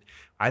mean,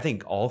 I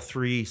think all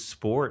three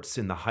sports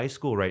in the high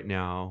school right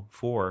now,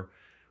 4,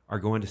 are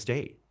going to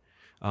state.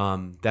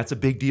 That's a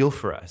big deal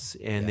for us,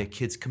 and the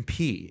kids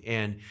compete.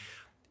 And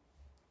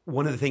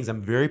one of the things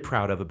I'm very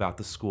proud of about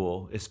the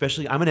school,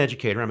 especially, I'm an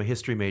educator, I'm a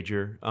history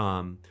major.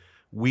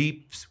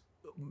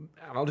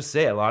 I'll just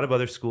say a lot of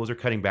other schools are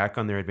cutting back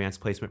on their advanced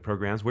placement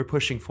programs. We're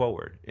pushing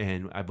forward,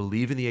 and I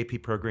believe in the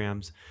AP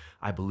programs.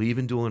 I believe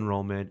in dual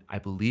enrollment. I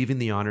believe in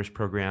the honors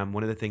program.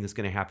 One of the things that's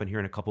going to happen here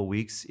in a couple of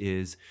weeks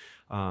is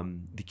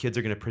the kids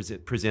are going to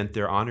present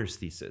their honors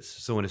thesis.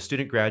 So when a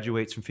student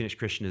graduates from Phoenix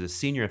Christian as a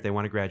senior, if they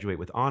want to graduate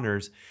with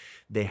honors,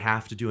 they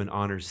have to do an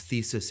honors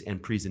thesis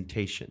and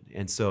presentation.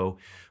 And so,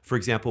 for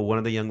example, one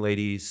of the young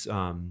ladies,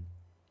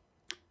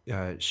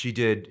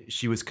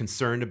 she was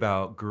concerned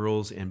about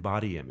girls and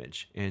body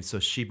image. And so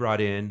she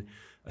brought in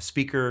a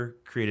speaker,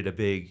 created a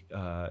big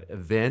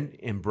event,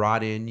 and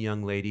brought in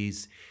young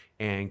ladies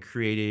and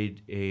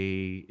created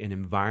an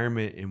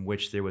environment in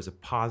which there was a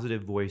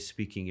positive voice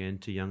speaking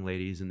into young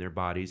ladies and their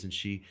bodies. And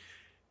she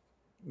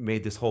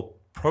made this whole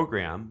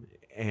program,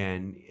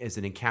 and as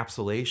an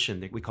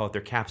encapsulation, we call it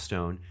their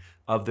capstone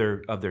of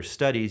their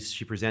studies.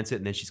 She presents it,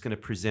 and then she's going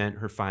to present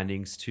her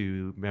findings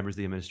to members of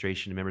the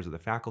administration and members of the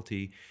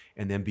faculty,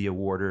 and then be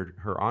awarded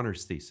her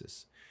honors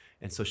thesis.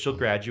 And so she'll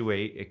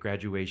graduate at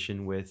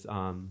graduation with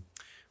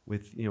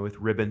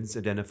ribbons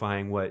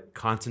identifying what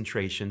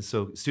concentration.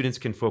 So students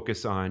can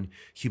focus on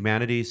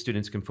humanities,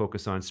 students can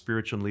focus on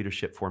spiritual and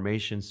leadership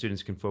formation,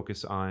 students can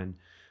focus on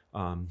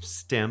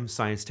STEM,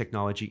 science,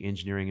 technology,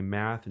 engineering, and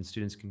math, and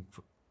students can.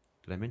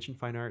 Did I mention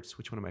fine arts?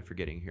 Which one am I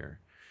forgetting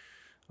here?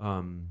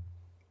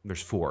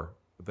 There's 4,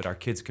 but our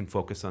kids can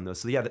focus on those.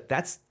 So yeah,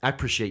 I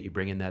appreciate you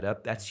bringing that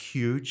up. That's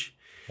huge.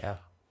 Yeah.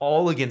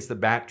 All against the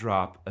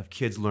backdrop of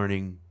kids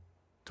learning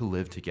to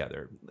live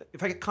together.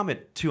 If I could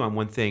comment too on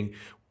one thing,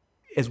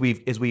 as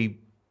we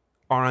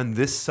are on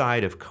this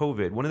side of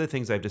COVID, one of the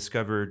things I've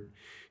discovered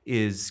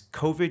is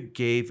COVID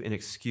gave an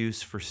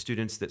excuse for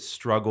students that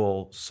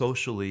struggle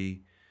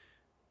socially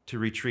to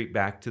retreat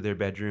back to their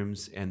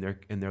bedrooms and their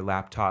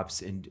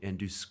laptops and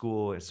do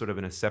school as sort of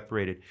in a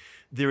separated.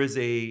 And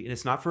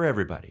it's not for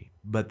everybody,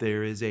 but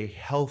there is a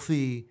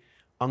healthy,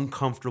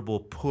 uncomfortable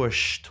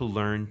push to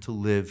learn to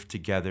live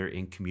together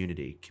in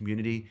community.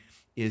 Community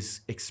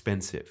is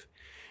expensive.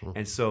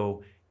 And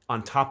so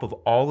on top of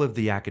all of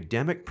the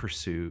academic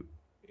pursuit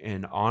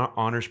and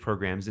honors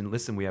programs, and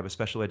listen, we have a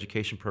special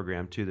education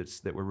program too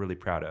that we're really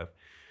proud of,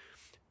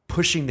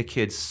 pushing the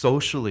kids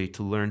socially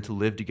to learn to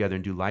live together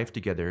and do life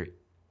together,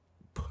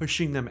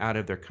 pushing them out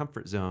of their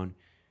comfort zone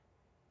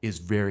is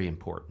very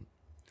important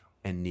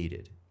and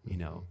needed, you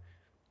know.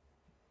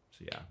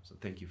 So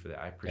thank you for that.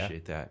 I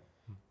appreciate that.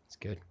 It's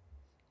good.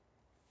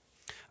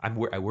 I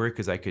worry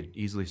because I could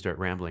easily start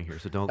rambling here,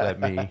 so don't let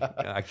me.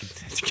 I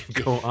could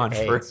go on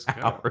for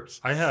hours.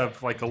 I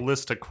have like a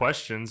list of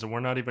questions, and we're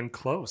not even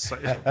close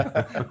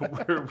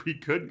where we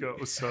could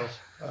go. So,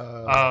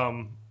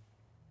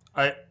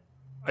 I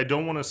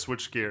don't want to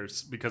switch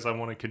gears because I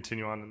want to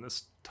continue on in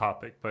this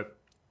topic, but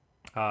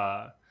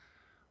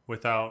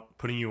without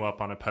putting you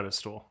up on a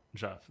pedestal,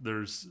 Jeff,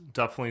 there's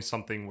definitely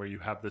something where you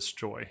have this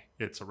joy.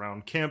 It's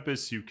around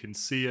campus; you can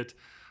see it.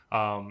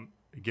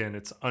 Again,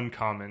 it's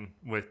uncommon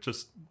with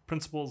just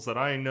principals that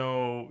I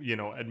know,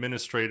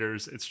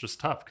 administrators. It's just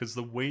tough because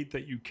the weight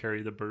that you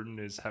carry, the burden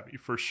is heavy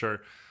for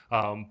sure.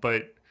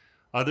 But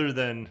other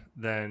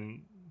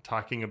than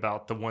talking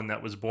about the one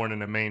that was born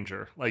in a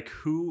manger, like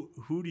who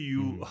do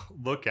you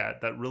look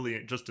at that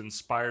really just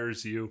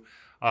inspires you?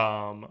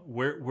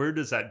 Where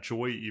does that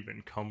joy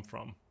even come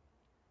from?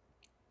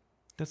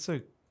 That's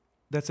a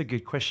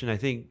good question. I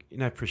think,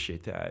 and I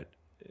appreciate that.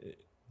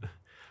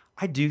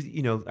 I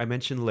do, I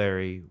mentioned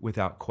Larry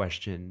without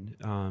question.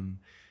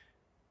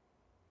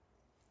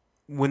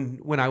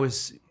 When I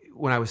was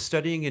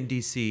studying in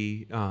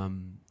DC,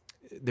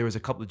 there was a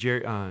couple of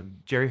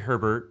Jerry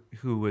Herbert,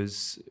 who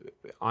was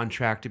on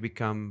track to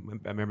become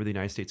a member of the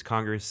United States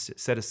Congress,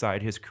 set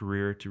aside his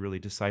career to really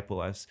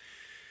disciple us.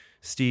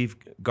 Steve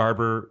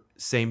Garber,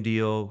 same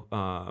deal.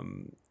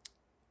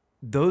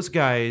 Those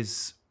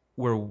guys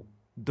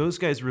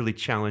really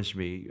challenged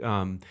me.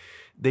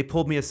 They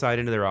pulled me aside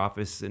into their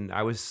office, and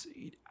I was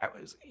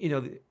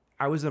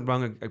I was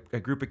among a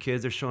group of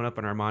kids. They're showing up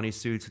in Armani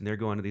suits, and they're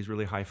going to these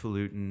really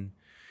highfalutin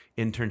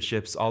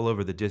internships all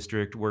over the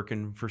district,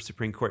 working for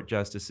Supreme Court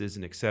justices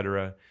and et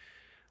cetera.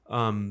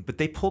 But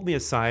they pulled me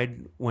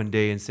aside one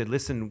day and said,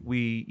 listen,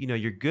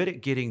 you're good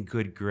at getting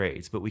good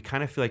grades, but we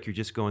kind of feel like you're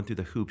just going through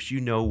the hoops. You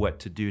know what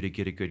to do to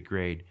get a good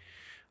grade.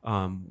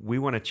 We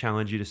want to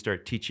challenge you to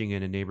start teaching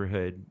in a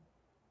neighborhood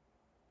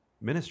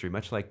ministry,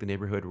 much like the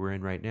neighborhood we're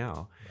in right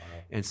now. Wow.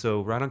 And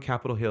so right on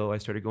Capitol Hill, I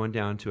started going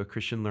down to a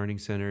Christian Learning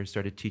Center,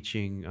 started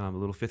teaching a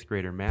little fifth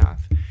grader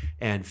math,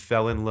 and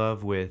fell in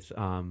love with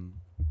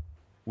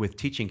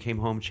teaching, came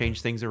home,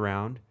 changed things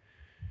around.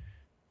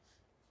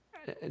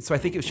 And so I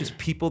think it was just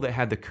people that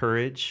had the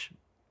courage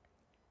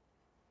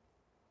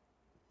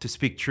to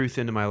speak truth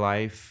into my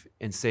life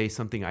and say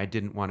something I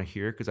didn't want to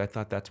hear because I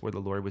thought that's where the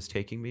Lord was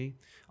taking me.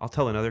 I'll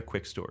tell another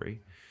quick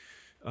story.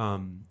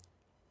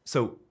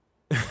 So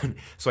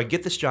I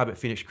get this job at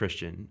Phoenix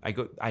Christian.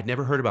 I'd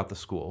never heard about the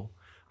school.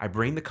 I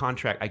bring the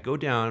contract. I go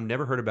down,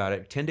 never heard about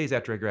it. 10 days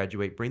after I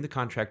graduate, bring the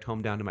contract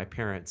home down to my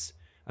parents.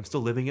 I'm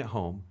still living at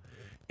home.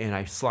 And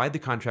I slide the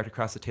contract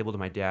across the table to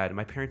my dad. And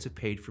my parents have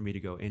paid for me to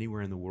go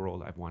anywhere in the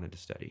world I've wanted to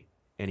study.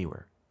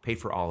 Anywhere. Paid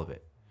for all of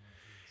it.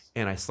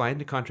 And I slide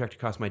the contract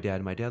across my dad.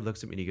 And my dad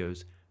looks at me and he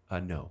goes,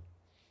 no.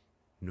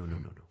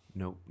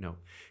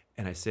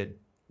 And I said,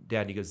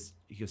 Dad, he goes,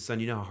 son,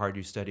 you know how hard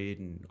you studied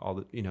and all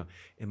the,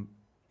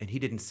 and he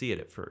didn't see it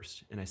at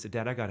first. And I said,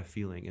 Dad, I got a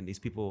feeling. And these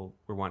people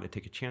were wanting to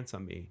take a chance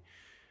on me.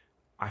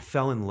 I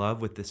fell in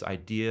love with this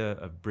idea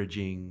of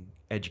bridging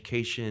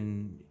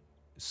education,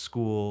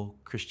 school,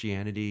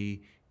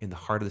 Christianity in the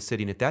heart of the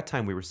city. And at that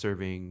time, we were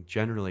serving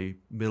generally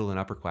middle and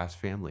upper class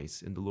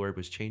families, and the Lord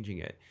was changing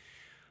it.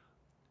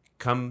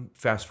 Come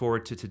fast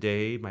forward to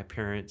today, my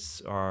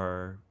parents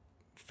are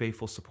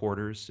faithful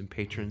supporters and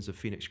patrons of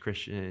Phoenix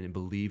Christian and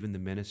believe in the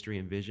ministry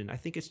and vision. I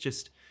think it's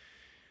just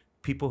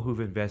people who've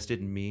invested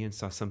in me and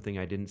saw something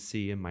I didn't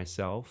see in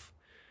myself.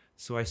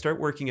 So I start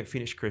working at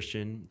Phoenix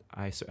Christian.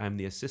 I'm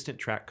the assistant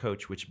track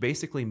coach, which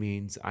basically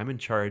means I'm in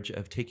charge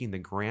of taking the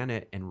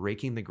granite and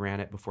raking the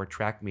granite before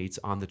track meets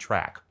on the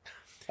track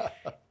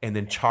and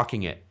then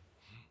chalking it.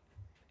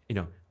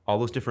 All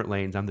those different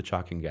lanes, I'm the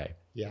chalking guy.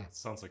 Yeah.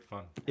 Sounds like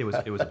fun. It was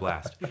a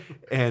blast.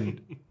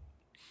 And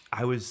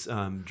I was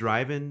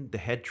driving the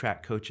head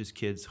track coach's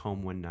kids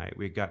home one night.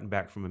 We had gotten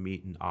back from a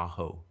meet in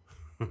Ajo,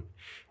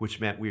 which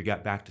meant we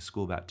got back to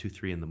school about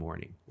 2-3 in the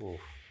morning. Ooh.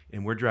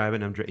 And we're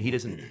driving. He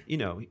doesn't,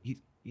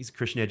 he's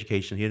Christian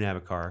education. He didn't have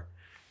a car.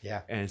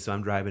 Yeah. And so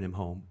I'm driving him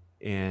home.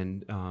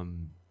 And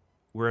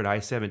we're at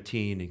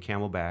I-17 in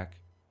Camelback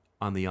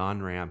on the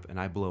on-ramp, and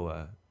I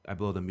blow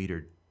the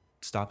metered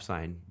stop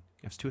sign.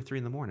 It's 2 or 3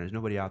 in the morning. There's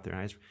nobody out there.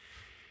 And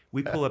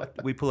we pull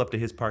up to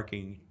his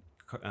parking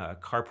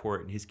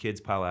carport, and his kids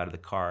pile out of the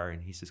car.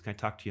 And he says, "Can I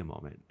talk to you a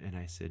moment?" And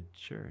I said,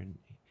 "Sure." And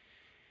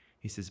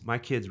he says, "My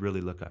kids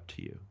really look up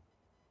to you,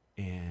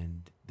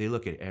 and they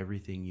look at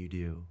everything you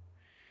do.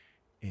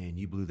 And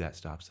you blew that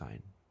stop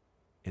sign,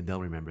 and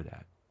they'll remember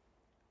that."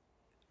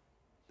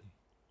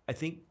 I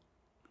think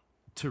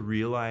to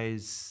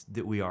realize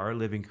that we are a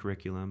living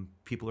curriculum,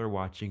 people are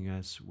watching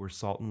us, we're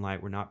salt and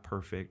light, we're not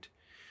perfect.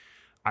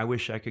 I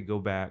wish I could go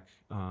back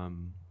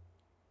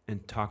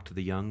and talk to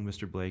the young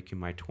Mr. Blake in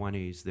my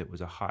 20s that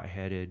was a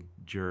hot-headed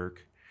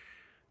jerk,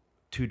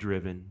 too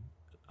driven,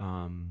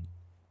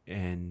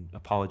 and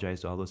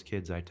apologize to all those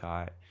kids I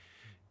taught.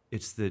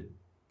 It's the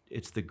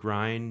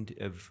grind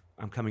of,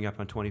 I'm coming up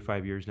on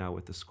 25 years now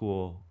with the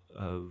school,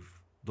 of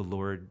the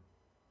Lord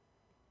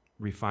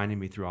refining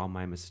me through all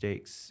my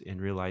mistakes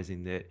and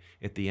realizing that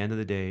at the end of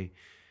the day,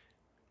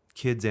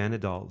 kids and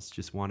adults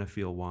just want to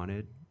feel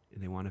wanted,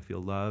 and they want to feel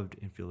loved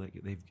and feel like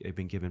they've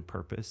been given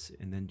purpose,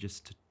 and then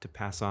just to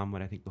pass on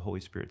what I think the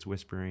Holy Spirit's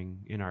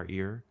whispering in our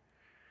ear,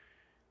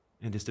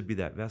 and just to be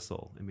that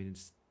vessel. I mean,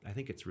 I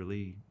think it's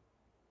really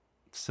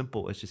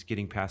simple. It's just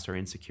getting past our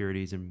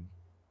insecurities, and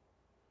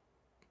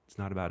it's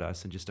not about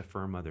us, and just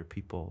affirm other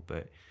people.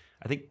 But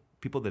I think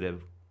people that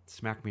have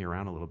smacked me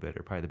around a little bit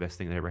are probably the best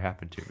thing that ever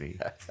happened to me.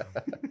 That's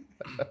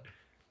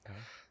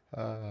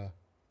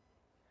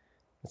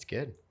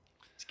good.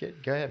 It's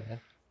good. Go ahead, man.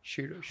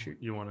 Shoot.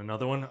 You want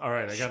another one? All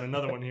right, I got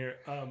another one here.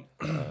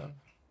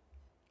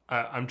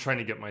 I'm trying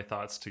to get my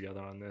thoughts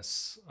together on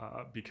this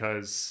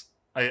because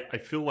I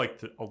feel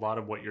like a lot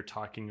of what you're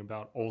talking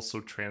about also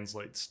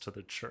translates to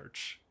the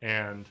church.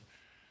 And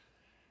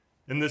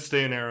in this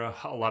day and era,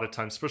 a lot of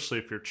times, especially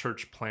if you're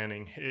church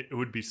planning, it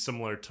would be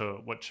similar to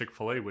what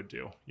Chick-fil-A would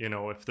do.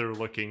 If they're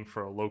looking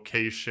for a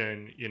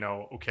location,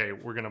 okay,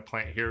 we're going to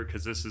plant here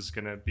because this is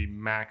going to be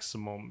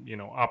maximum,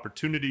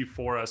 opportunity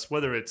for us,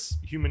 whether it's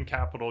human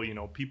capital,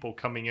 people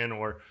coming in,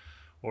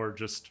 or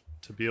just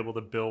to be able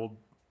to build,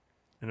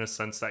 in a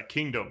sense, that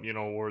kingdom,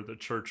 or the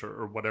church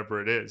or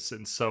whatever it is.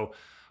 And so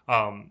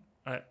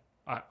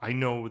I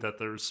know that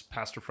there's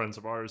pastor friends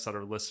of ours that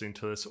are listening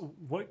to this.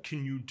 What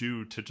can you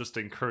do to just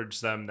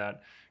encourage them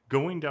that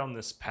going down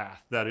this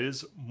path that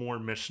is more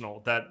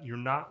missional, that you're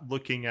not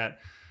looking at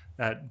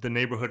the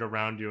neighborhood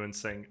around you and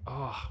saying,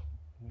 oh,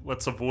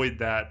 let's avoid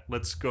that.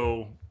 Let's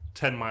go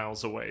 10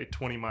 miles away,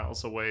 20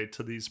 miles away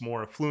to these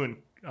more affluent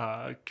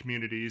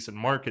communities and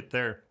market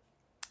there.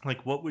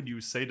 Like, what would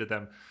you say to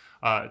them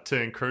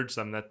to encourage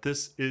them that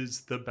this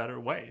is the better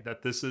way,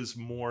 that this is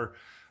more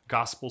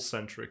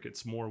gospel-centric,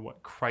 it's more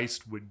what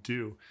Christ would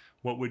do?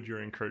 What would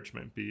your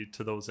encouragement be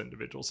to those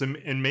individuals?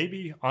 And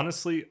maybe,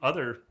 honestly,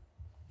 other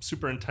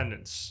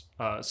superintendents,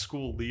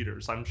 school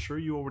leaders. I'm sure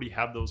you already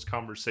have those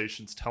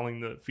conversations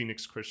telling the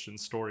Phoenix Christian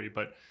story,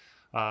 but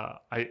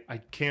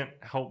I can't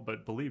help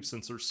but believe,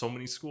 since there's so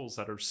many schools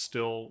that are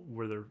still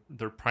where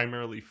they're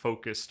primarily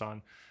focused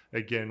on,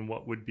 again,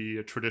 what would be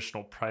a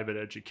traditional private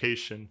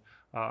education,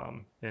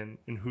 and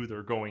who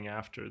they're going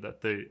after,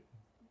 that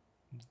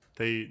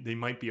they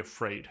might be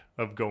afraid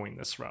of going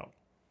this route.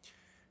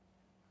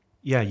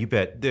 Yeah, you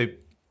bet. There's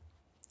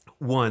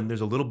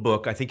a little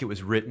book. I think it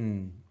was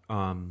written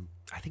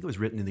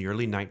in the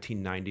early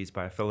 1990s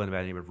by a fellow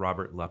by the name of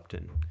Robert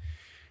Lupton.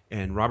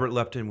 And Robert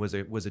Lupton was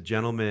a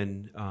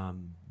gentleman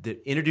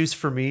that introduced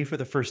for me for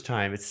the first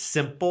time. It's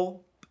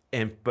simple,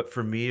 but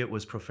for me it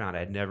was profound. I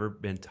had never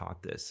been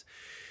taught this.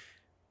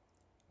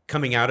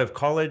 Coming out of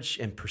college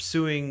and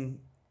pursuing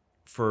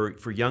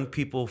for young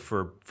people,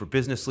 for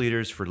business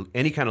leaders, for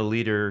any kind of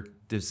leader,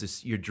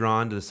 you're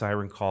drawn to the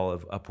siren call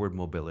of upward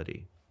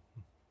mobility,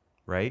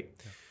 right?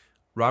 Yeah.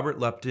 Robert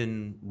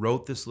Lupton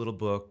wrote this little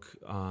book.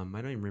 I don't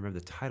even remember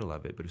the title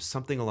of it, but it was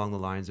something along the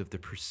lines of The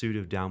Pursuit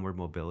of Downward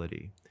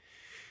Mobility.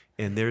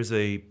 And there's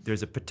a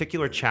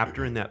particular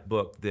chapter in that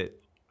book that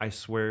I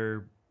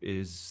swear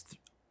is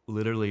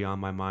literally on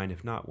my mind,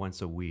 if not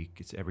once a week,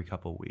 it's every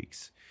couple of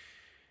weeks.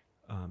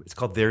 It's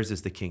called "Theirs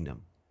is the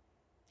Kingdom,"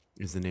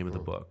 is the name of the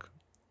book.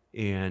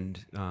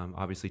 And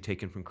obviously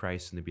taken from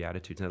Christ and the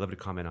Beatitudes. And I'd love to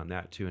comment on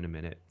that too in a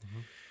minute.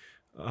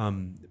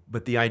 Mm-hmm.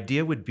 But the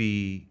idea would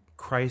be,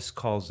 Christ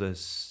calls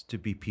us to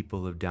be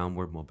people of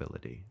downward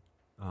mobility,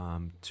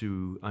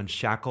 to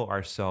unshackle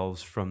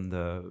ourselves from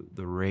the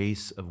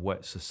race of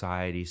what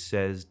society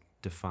says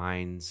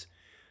defines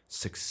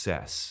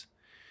success.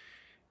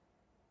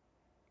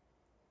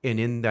 And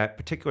in that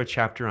particular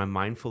chapter I'm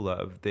mindful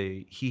of,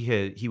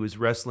 he was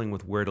wrestling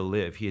with where to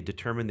live. He had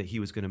determined that he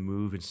was going to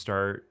move and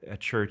start a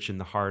church in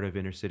the heart of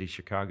inner city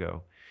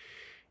Chicago.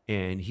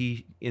 And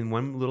he, in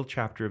one little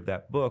chapter of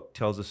that book,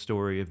 tells a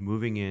story of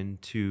moving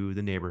into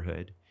the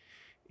neighborhood.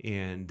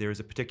 And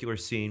there's a particular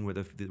scene where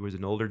there was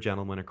an older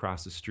gentleman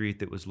across the street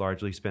that was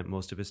largely spent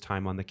most of his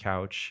time on the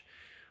couch,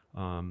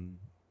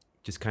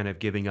 just kind of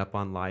giving up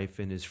on life.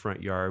 In his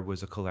front yard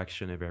was a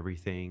collection of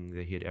everything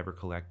that he had ever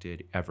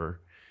collected,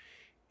 ever.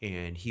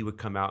 And he would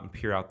come out and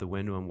peer out the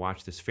window and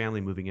watch this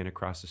family moving in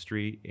across the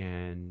street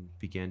and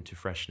begin to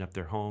freshen up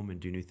their home and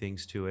do new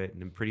things to it.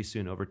 And then pretty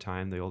soon, over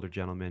time, the older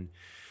gentleman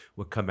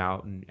would come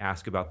out and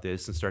ask about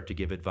this and start to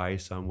give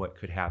advice on what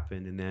could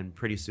happen. And then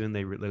pretty soon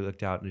they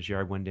looked out in his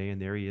yard one day,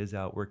 and there he is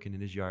out working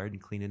in his yard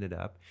and cleaning it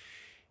up.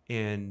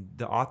 And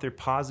the author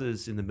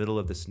pauses in the middle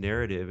of this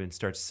narrative and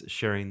starts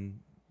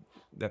sharing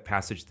that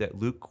passage that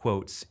Luke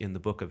quotes in the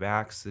book of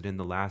Acts, that in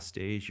the last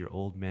days your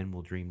old men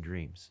will dream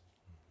dreams.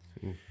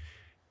 Mm.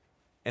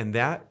 And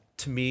that,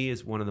 to me,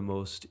 is one of the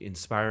most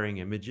inspiring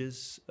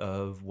images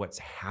of what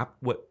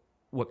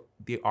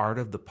the art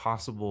of the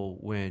possible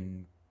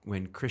when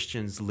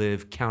Christians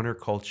live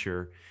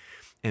counterculture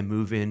and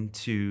move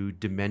into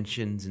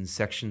dimensions and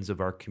sections of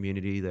our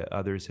community that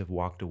others have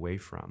walked away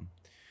from.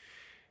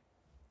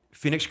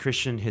 Phoenix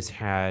Christian has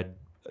had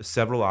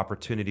several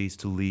opportunities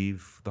to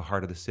leave the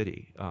heart of the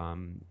city.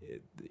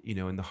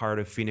 In the heart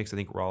of Phoenix, I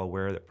think we're all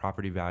aware that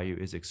property value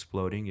is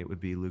exploding. It would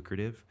be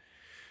lucrative.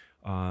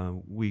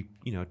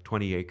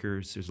 20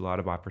 acres, there's a lot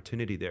of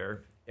opportunity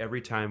there.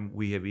 Every time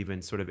we have even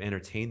sort of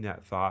entertained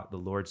that thought, the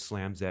Lord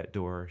slams that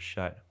door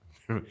shut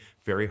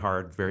very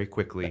hard, very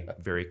quickly,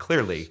 very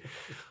clearly.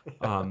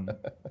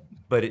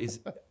 But it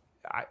is,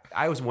 I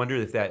always wonder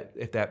if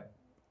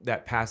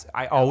that passage,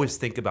 I always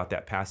think about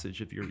that passage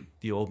of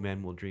the old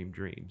men will dream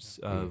dreams,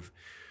 of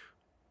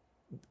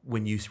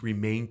when you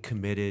remain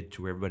committed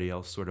to where everybody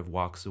else sort of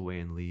walks away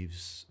and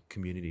leaves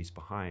communities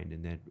behind.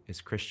 And then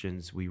as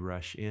Christians, we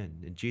rush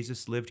in. And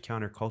Jesus lived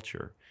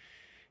counterculture.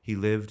 He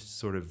lived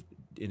sort of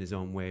in his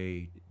own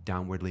way,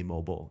 downwardly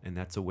mobile. And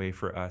that's a way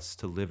for us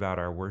to live out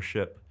our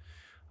worship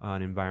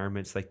on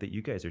environments like that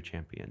you guys are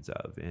champions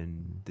of,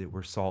 and that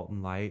we're salt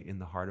and light in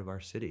the heart of our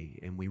city,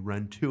 and we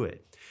run to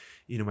it.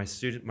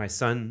 My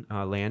son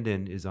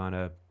Landon is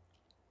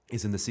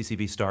in the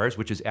CCV Stars,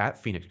 which is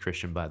at Phoenix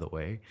Christian, by the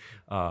way,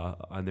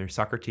 on their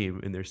soccer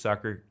team, and their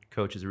soccer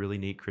coach is a really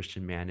neat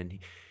Christian man, and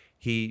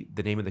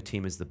the name of the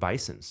team is the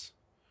Bisons.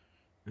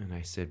 And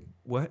I said,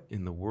 "What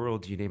in the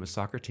world do you name a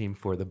soccer team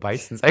for, the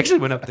Bisons?" I actually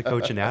went up to the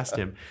coach and asked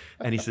him,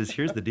 and he says,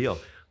 "Here's the deal,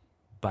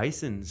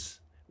 Bisons,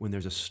 when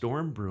there's a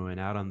storm brewing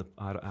out on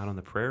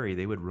the prairie,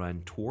 they would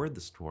run toward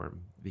the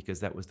storm because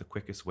that was the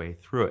quickest way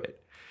through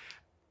it."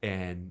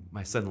 And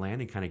my son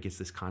Landon kind of gets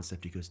this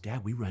concept. He goes,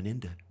 "Dad, we run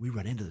into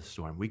the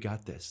storm. We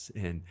got this."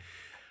 And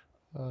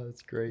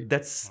that's great.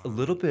 That's a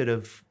little bit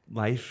of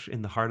life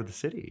in the heart of the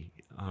city.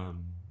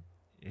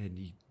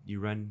 And you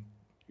run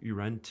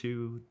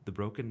to the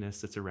brokenness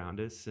that's around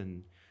us.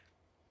 And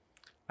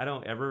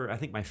I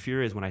think my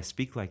fear is when I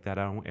speak like that,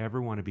 I don't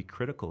ever want to be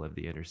critical of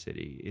the inner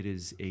city. It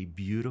is a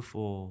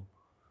beautiful,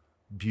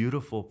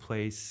 beautiful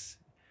place.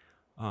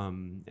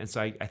 And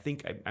so I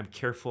think I'm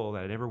careful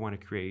that I never want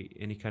to create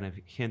any kind of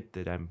hint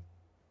that I'm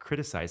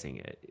criticizing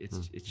it.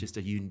 It's just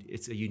a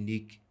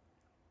unique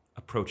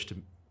approach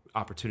to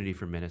opportunity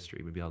for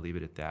ministry. Maybe I'll leave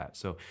it at that.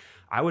 So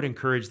I would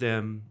encourage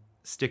them,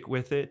 stick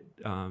with it,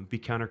 be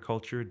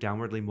counterculture.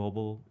 Downwardly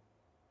mobile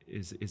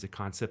is a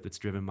concept that's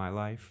driven my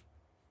life.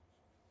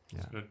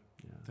 That's good.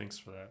 Yeah. Thanks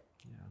for that.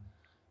 Yeah.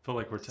 I feel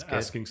like we're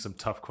asking some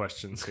tough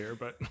questions here,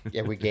 but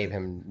Yeah, we gave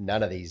him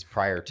none of these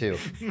prior to.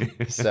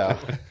 So,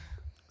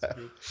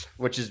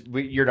 which is,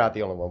 you're not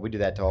the only one. We do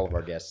that to all of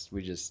our guests.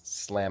 We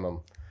just slam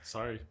them.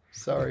 Sorry.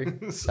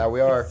 That's how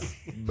we are.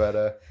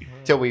 But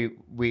till we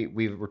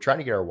were trying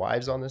to get our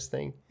wives on this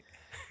thing,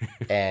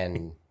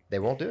 and they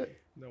won't do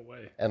it. No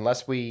way.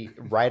 Unless we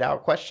write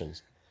out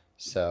questions.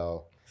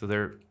 So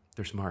they're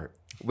smart.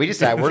 We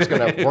decided we're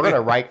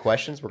gonna write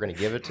questions. We're gonna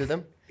give it to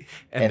them,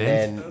 and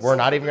then we're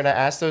not even gonna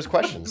ask those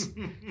questions.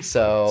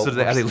 So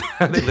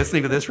are they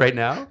listening to this right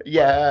now?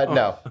 Yeah,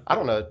 no, I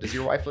don't know. Does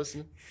your wife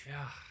listen?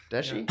 Yeah.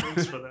 Does she?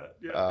 Thanks for that.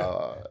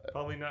 Yeah.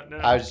 Probably not now.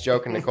 I was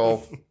joking,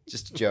 Nicole.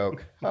 Just a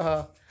joke.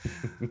 Yeah.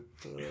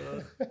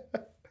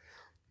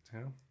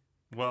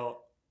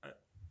 Well,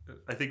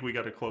 I think we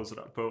got to close it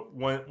up. But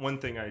one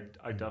thing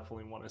I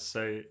definitely want to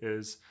say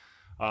is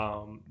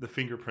the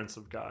fingerprints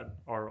of God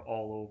are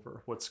all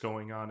over what's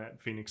going on at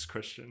Phoenix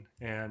Christian.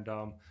 And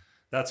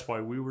that's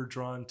why we were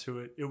drawn to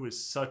it. It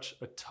was such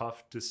a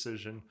tough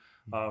decision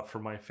for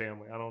my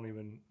family. I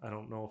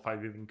don't know if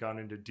I've even gone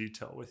into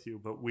detail with you,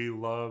 but we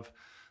love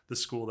the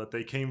school that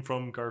they came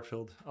from,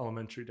 Garfield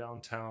Elementary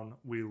downtown.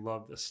 We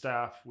love the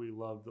staff. We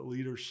love the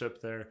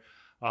leadership there.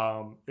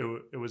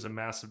 It was a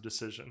massive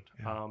decision.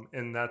 Yeah.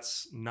 And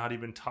that's not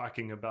even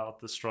talking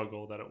about the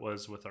struggle that it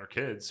was with our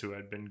kids who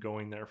had been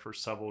going there for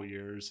several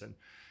years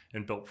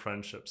and built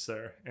friendships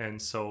there.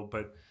 And so,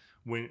 but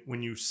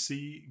when you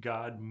see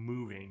God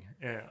moving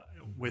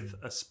with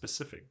a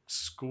specific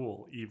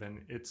school,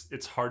 even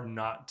it's hard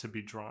not to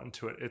be drawn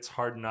to it. It's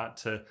hard not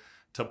to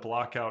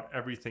block out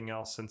everything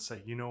else and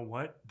say, you know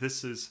what,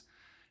 this is,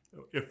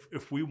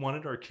 if we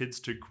wanted our kids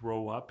to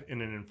grow up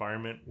in an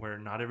environment where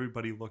not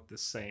everybody looked the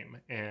same,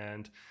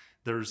 and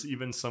there's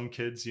even some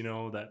kids,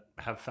 that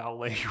have foul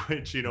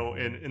language,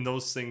 and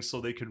those things,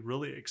 so they could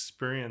really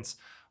experience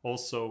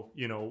also,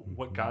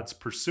 what God's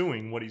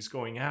pursuing, what he's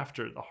going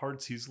after, the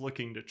hearts he's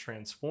looking to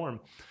transform.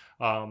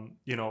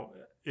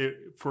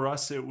 For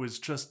us, it was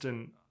just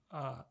a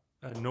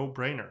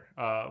no-brainer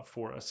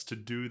for us to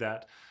do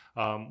that.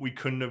 We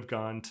couldn't have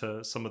gone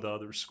to some of the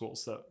other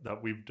schools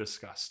that we've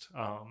discussed,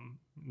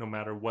 no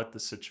matter what the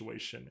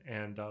situation.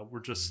 And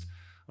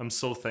I'm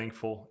so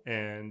thankful.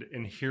 And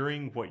in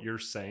hearing what you're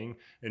saying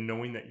and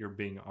knowing that you're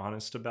being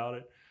honest about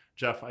it,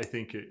 Jeff, I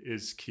think it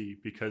is key,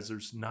 because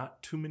there's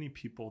not too many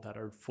people that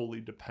are fully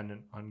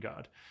dependent on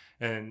God.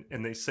 And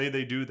they say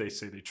they do. They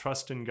say they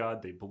trust in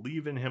God. They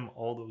believe in him,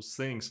 all those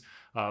things.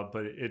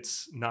 But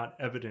it's not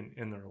evident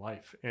in their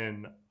life.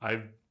 And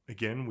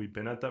we've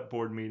been at that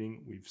board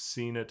meeting. We've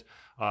seen it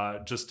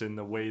just in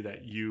the way that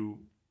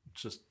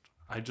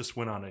I just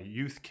went on a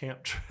youth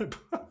camp trip.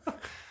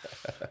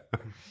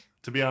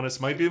 To be honest,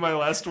 might be my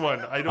last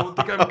one. I don't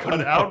think I'm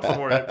cut out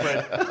for it,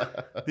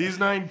 but these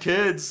 9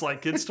 kids,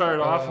 it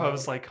started off, I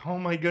was like, oh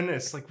my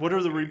goodness, what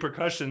are the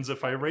repercussions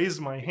if I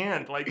raise my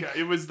hand?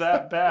 It was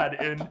that bad.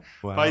 And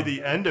By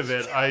the end of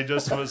it, I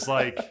just was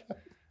like,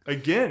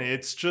 again,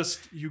 it's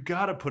just, you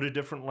got to put a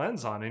different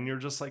lens on, and you're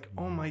just like,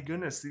 oh my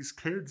goodness, these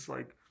kids,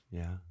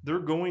 they're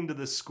going to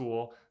this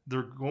school.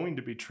 They're going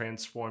to be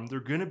transformed. They're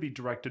going to be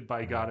directed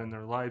by God in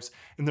their lives,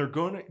 and they're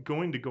going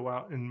to go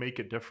out and make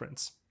a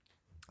difference.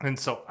 And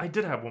so I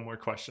did have one more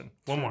question.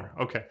 One more.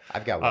 Okay.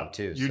 I've got one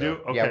too. You do?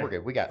 Okay. Yeah, we're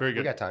good. We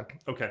got time.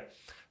 Okay.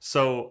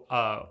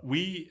 So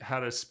we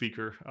had a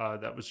speaker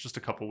that was just a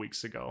couple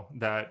weeks ago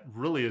that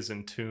really is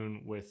in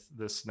tune with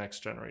this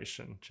next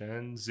generation,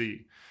 Gen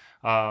Z.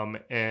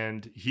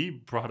 And he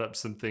brought up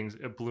some things.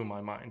 It blew my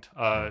mind.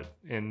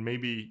 And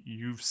maybe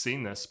you've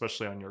seen this,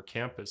 especially on your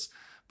campus,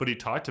 but he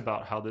talked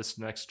about how this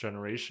next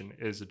generation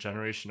is a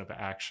generation of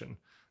action.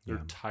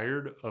 They're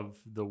tired of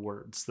the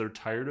words. They're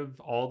tired of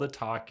all the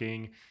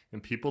talking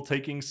and people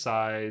taking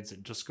sides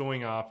and just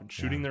going off and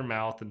shooting their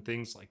mouth and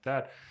things like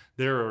that.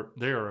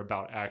 They're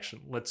about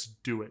action. Let's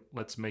do it.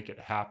 Let's make it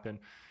happen.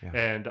 Yeah.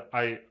 And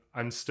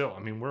I'm still,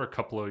 we're a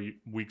couple of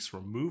weeks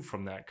removed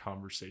from that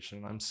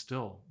conversation. I'm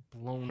still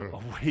blown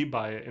away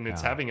by it, and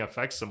it's having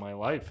effects in my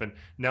life. And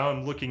now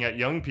I'm looking at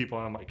young people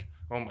and I'm like,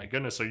 oh my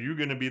goodness, are you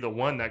going to be the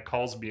one that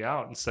calls me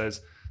out and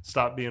says,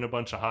 stop being a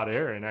bunch of hot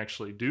air and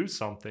actually do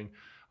something?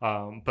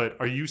 But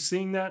are you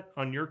seeing that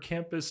on your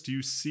campus? Do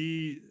you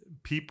see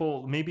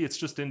people, maybe it's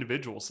just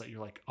individuals that you're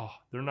like, oh,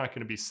 they're not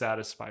going to be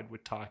satisfied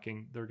with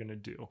talking, they're going to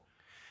do?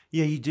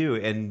 Yeah, you do.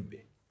 And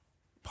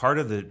part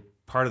of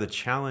the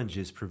challenge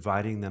is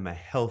providing them a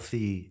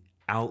healthy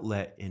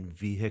outlet and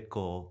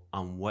vehicle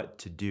on what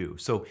to do.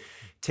 So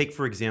take,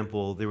 for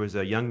example, there was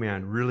a young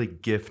man, really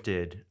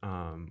gifted,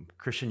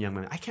 Christian young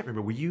man. I can't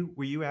remember.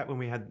 Were you at when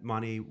we had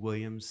Monty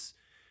Williams?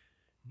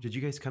 Did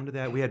you guys come to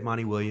that? We had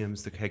Monty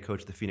Williams, the head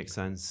coach of the Phoenix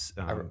Suns.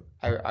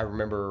 I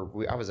remember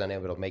I was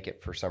unable to make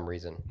it for some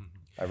reason.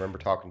 I remember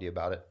talking to you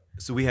about it.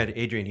 So we had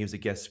Adrian. He was a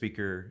guest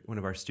speaker, one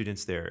of our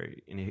students there.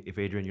 And if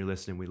Adrian, you're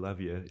listening, we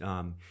love you.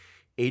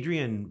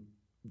 Adrian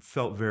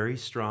felt very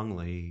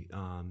strongly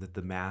that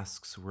the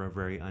masks were a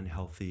very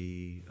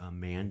unhealthy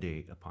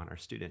mandate upon our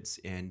students,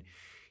 and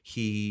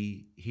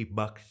he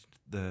bucked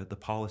the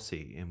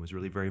policy and was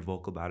really very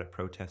vocal about it,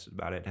 protested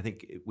about it. And I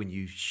think when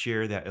you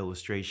share that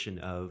illustration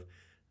of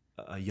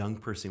a young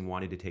person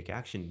wanting to take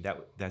action,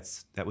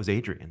 that was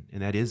Adrian,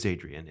 and that is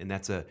Adrian, and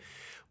that's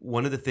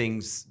one of the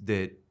things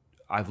that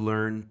I've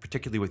learned,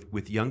 particularly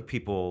with young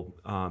people,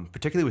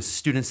 particularly with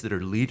students that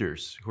are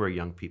leaders who are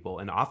young people,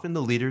 and often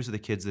the leaders are the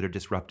kids that are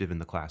disruptive in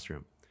the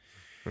classroom.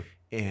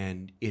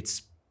 And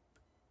it's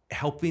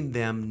helping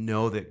them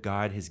know that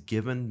God has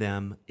given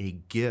them a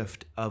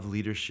gift of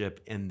leadership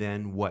and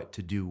then what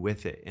to do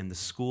with it. And the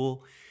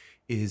school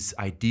is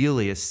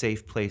ideally a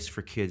safe place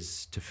for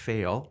kids to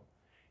fail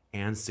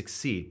and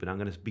succeed. But I'm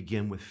going to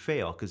begin with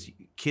fail, because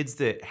kids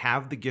that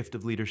have the gift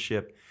of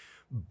leadership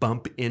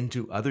bump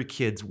into other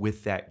kids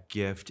with that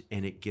gift,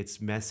 and it gets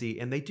messy.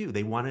 And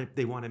they want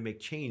to make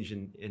change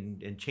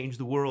and change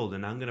the world.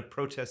 And I'm going to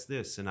protest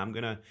this, and I'm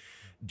going to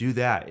do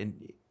that.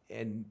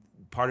 And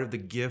part of the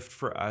gift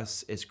for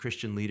us as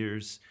Christian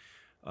leaders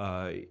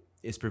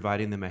is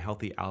providing them a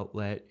healthy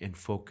outlet and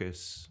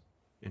focus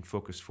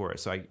for it.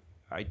 So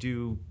I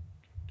do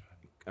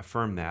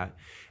affirm that.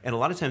 And a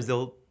lot of times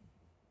they're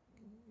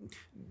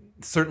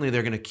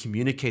going to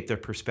communicate their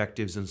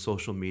perspectives in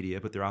social media,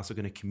 but they're also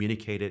going to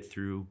communicate it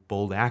through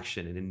bold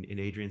action. And in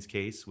Adrian's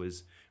case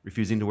was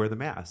refusing to wear the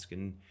mask.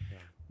 And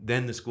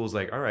then the school's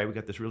like, all right, we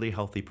got this really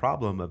healthy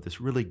problem of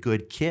this really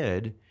good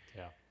kid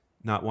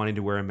not wanting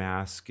to wear a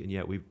mask, and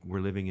yet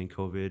we're living in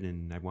COVID,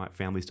 and I want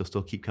families to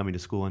still keep coming to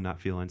school and not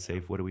feel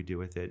unsafe. What do we do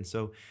with it? And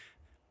so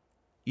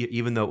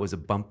even though it was a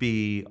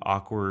bumpy,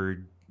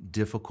 awkward,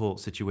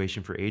 difficult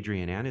situation for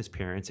Adrian and his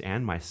parents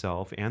and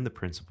myself and the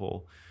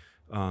principal,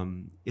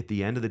 at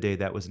the end of the day,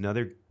 that was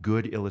another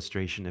good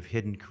illustration of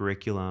hidden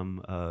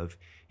curriculum, of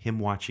him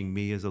watching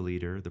me as a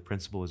leader, the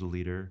principal as a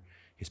leader,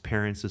 his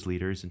parents as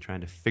leaders, and trying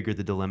to figure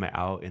the dilemma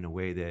out in a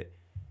way that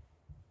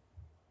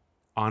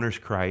honors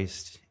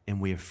Christ, and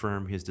we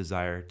affirm his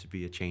desire to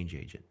be a change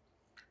agent.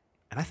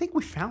 And I think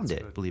we found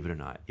it, good. Believe it or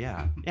not.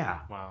 Yeah.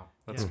 Wow,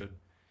 that's good.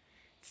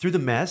 Through the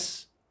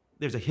mess,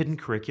 there's a hidden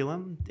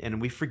curriculum, and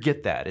we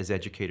forget that as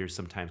educators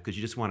sometimes, because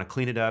you just want to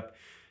clean it up,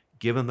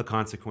 give them the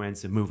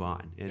consequence, and move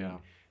on.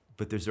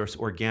 But there's this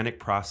organic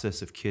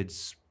process of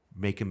kids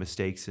making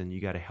mistakes, and you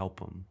got to help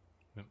them.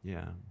 Yep.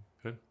 Yeah.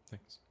 Good.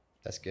 Thanks.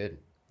 That's good.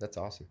 That's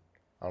awesome.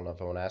 I don't know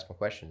if I want to ask my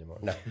question anymore.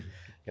 No, I'm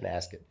gonna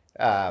ask it.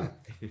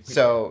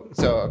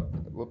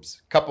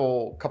 Whoops.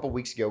 Couple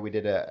weeks ago, we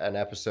did an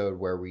episode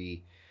where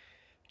we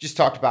just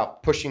talked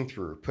about pushing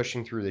through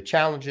the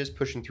challenges,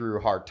 pushing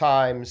through hard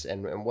times,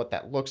 and what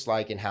that looks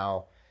like, and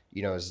how,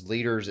 as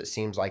leaders, it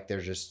seems like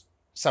there's just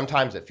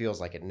sometimes it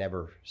feels like it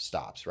never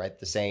stops, right?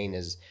 The saying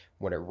is,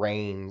 when it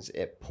rains,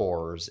 it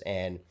pours,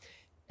 and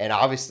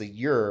obviously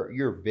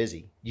you're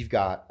busy. You've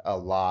got a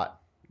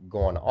lot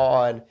going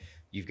on.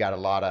 You've got a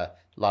lot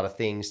of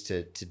things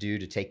to do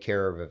to take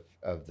care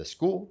of the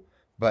school,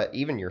 but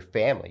even your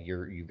family.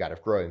 You've got a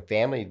growing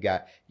family. You've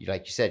got,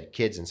 like you said,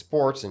 kids in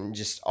sports, and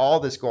just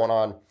all this going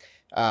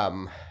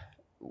on.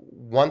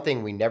 One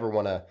thing we never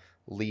want to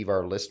leave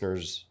our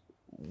listeners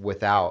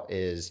without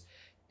is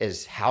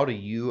how do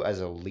you,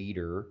 as a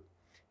leader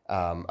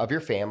of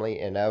your family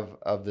and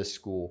of the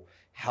school,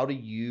 how do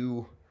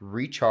you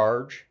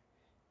recharge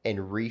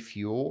and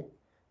refuel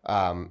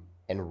and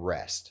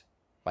rest?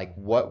 Like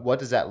what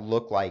does that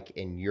look like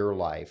in your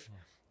life,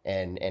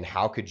 and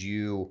how could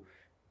you,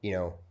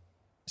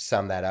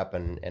 sum that up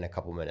in a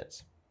couple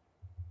minutes?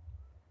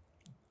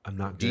 I'm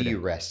not good. Do you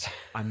rest?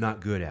 I'm not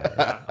good at it.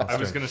 I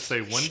was going to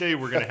say, one day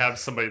we're going to have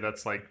somebody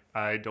that's like,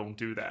 I don't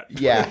do that.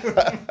 Yeah.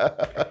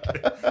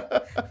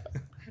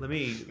 Let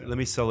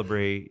me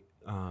celebrate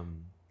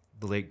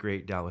the late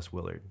great Dallas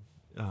Willard.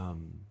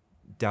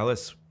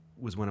 Dallas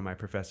was one of my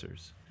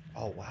professors.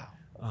 Oh wow.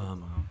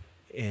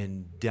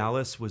 And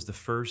Dallas was the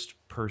first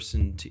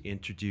person to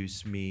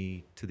introduce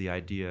me to the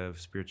idea of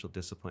spiritual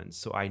disciplines.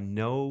 So I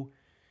know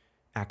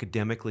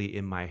academically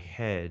in my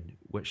head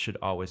what should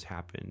always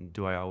happen.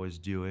 Do I always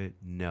do it?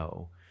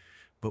 No.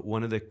 But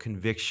one of the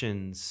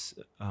convictions,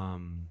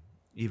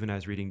 even I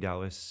was reading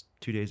Dallas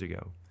 2 days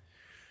ago,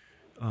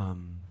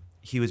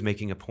 he was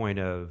making a point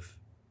of,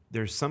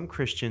 there's some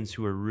Christians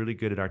who are really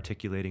good at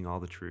articulating all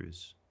the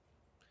truths.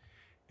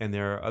 And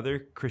there are other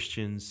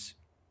Christians,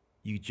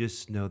 you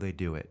just know they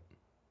do it.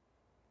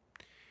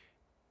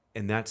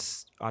 And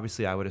that's,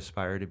 obviously, I would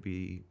aspire to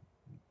be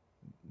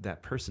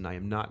that person. I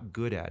am not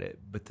good at it,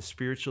 but the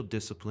spiritual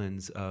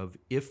disciplines of,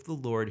 if the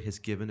Lord has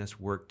given us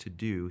work to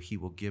do, he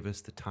will give us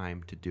the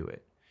time to do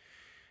it.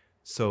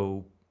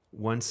 So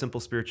one simple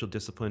spiritual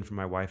discipline for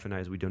my wife and I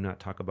is we do not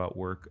talk about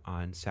work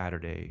on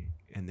Saturday.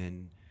 And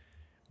then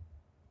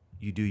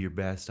you do your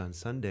best on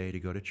Sunday to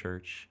go to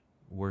church,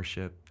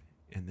 worship,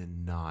 and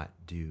then not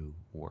do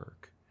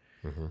work.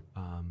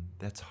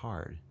 That's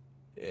hard,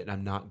 and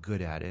I'm not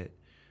good at it.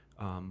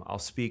 I'll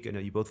speak. I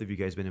know both of you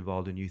guys have been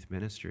involved in youth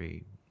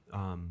ministry.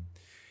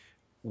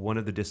 One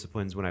of the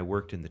disciplines when I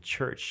worked in the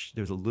church,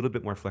 there was a little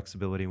bit more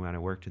flexibility when I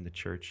worked in the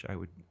church.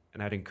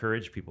 I'd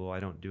encourage people. I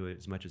don't do it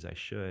as much as I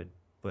should,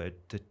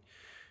 but to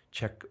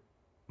check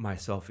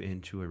myself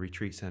into a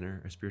retreat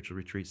center, a spiritual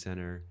retreat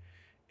center,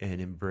 and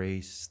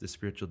embrace the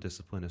spiritual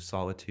discipline of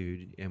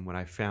solitude. And when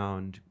I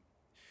found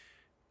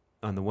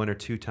on the 1 or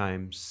 2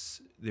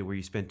 times where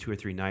you spend 2 or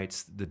 3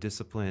 nights, the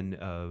discipline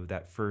of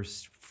that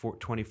first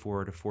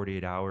 24 to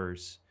 48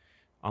 hours,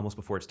 almost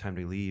before it's time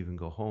to leave and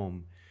go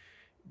home,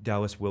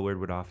 Dallas Willard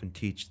would often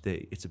teach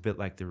that it's a bit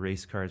like the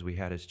race cars we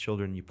had as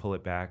children. You pull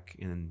it back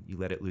and you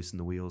let it loose and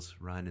the wheels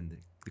run and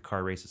the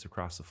car races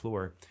across the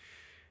floor.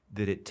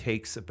 That it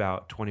takes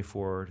about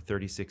 24 to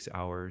 36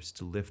 hours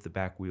to lift the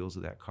back wheels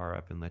of that car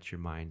up and let your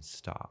mind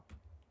stop.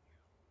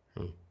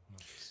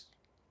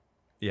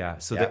 Yeah,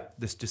 so that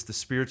this just the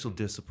spiritual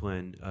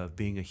discipline of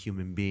being a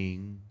human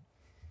being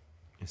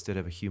instead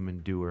of a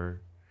human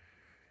doer.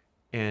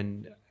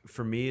 And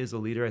for me as a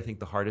leader, I think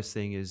the hardest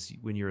thing is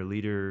when you're a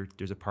leader,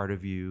 there's a part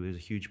of you, there's a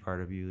huge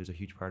part of you, there's a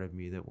huge part of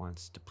me that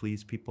wants to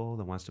please people,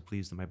 that wants to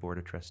please my board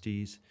of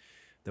trustees,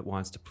 that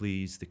wants to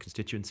please the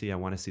constituency. I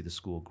want to see the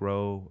school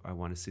grow. I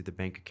want to see the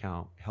bank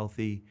account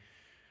healthy.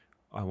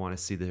 I want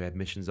to see the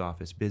admissions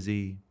office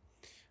busy.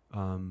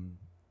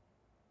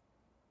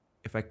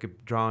 If I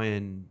could draw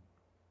in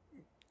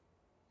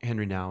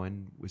Henry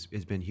Nouwen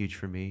has been huge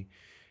for me.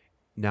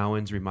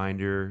 Nouwen's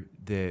reminder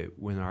that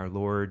when our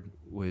Lord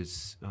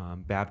was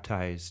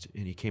baptized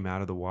and he came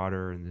out of the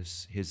water and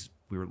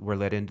we're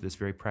led into this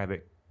very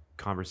private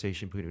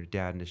conversation between a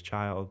dad and his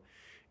child.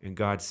 And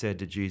God said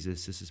to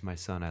Jesus, "This is my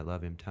son, I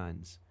love him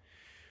tons."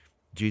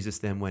 Jesus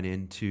then went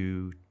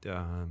into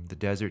the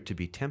desert to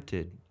be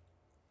tempted.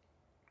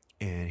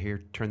 And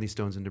here, turn these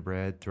stones into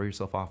bread, throw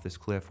yourself off this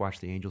cliff, watch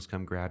the angels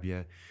come grab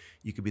you.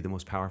 You could be the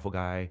most powerful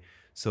guy.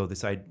 So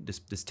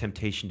this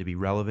temptation to be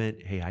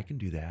relevant, hey, I can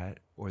do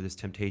that. Or this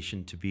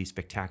temptation to be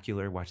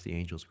spectacular, watch the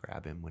angels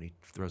grab him when he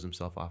throws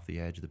himself off the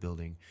edge of the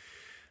building.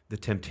 The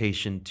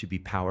temptation to be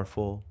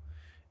powerful.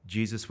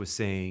 Jesus was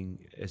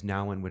saying, as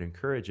Nouwen would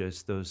encourage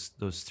us, those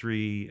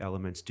 3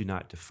 elements do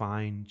not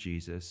define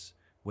Jesus.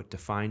 What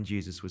defined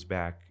Jesus was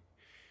back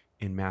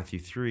in Matthew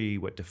 3.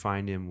 What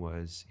defined him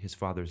was his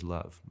Father's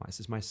love.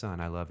 This is my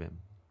son, I love him.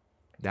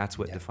 That's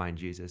what defined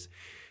Jesus.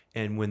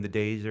 And when the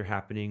days are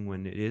happening,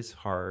 when it is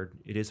hard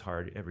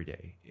every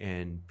day,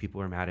 and people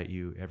are mad at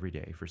you every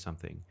day for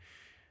something.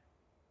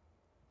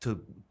 To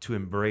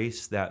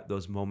embrace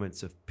those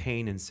moments of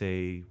pain and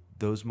say,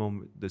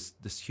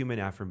 this human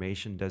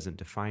affirmation doesn't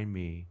define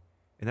me,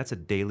 and that's a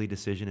daily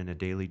decision and a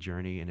daily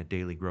journey and a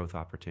daily growth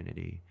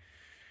opportunity.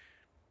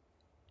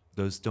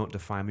 Those don't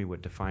define me.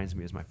 What defines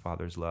me is my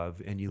Father's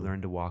love, and you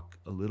learn to walk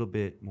a little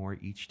bit more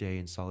each day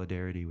in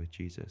solidarity with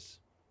Jesus.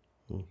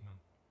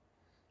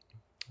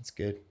 That's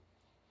good.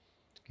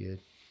 It's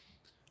good.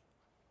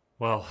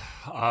 Well,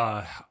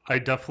 I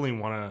definitely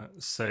want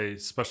to say,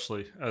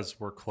 especially as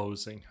we're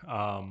closing,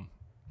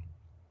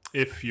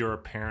 if you're a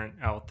parent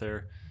out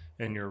there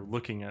and you're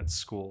looking at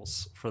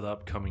schools for the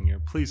upcoming year,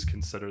 please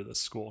consider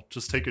this school.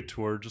 Just take a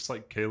tour, just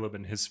like Caleb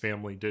and his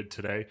family did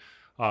today.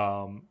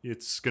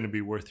 It's going to be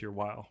worth your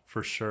while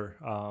for sure.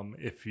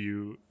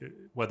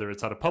 Whether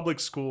it's at a public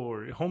school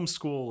or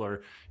homeschool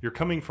or you're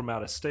coming from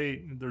out of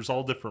state, there's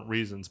all different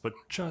reasons, but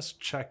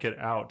just check it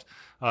out.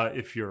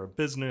 If you're a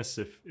business,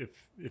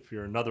 if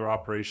you're another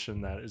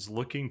operation that is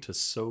looking to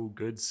sow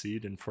good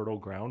seed in fertile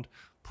ground,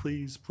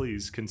 please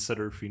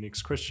consider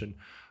Phoenix Christian.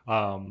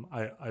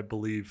 I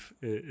believe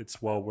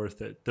it's well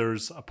worth it.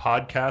 There's a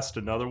podcast,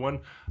 another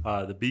one,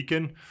 The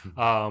Beacon,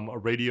 a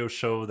radio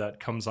show that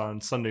comes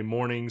on Sunday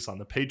mornings on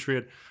The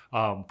Patriot.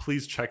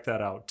 Please check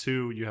that out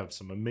too. You have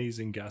some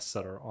amazing guests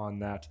that are on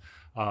that.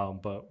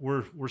 But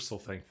we're so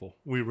thankful.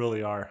 We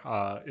really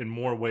are, in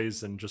more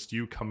ways than just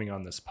you coming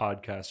on this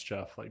podcast,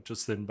 Jeff, like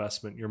just the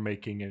investment you're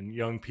making in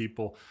young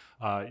people.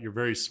 You're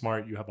very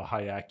smart. You have a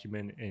high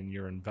acumen and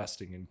you're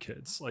investing in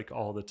kids like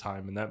all the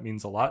time. And that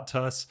means a lot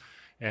to us.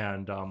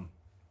 And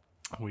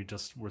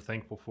we're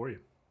thankful for you.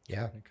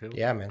 Yeah.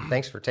 Yeah, man.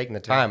 Thanks for taking the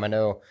time. I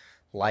know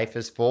life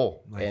is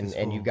full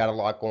and you've got a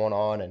lot going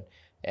on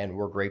and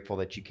we're grateful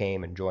that you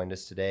came and joined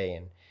us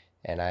today.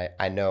 And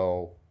I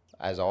know,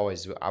 as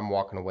always, I'm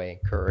walking away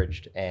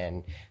encouraged.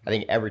 And I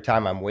think every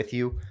time I'm with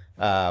you,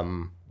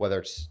 whether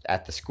it's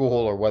at the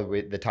school or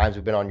whether the times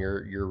we've been on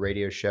your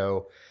radio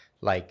show,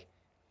 like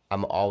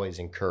I'm always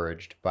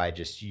encouraged by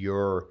just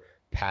your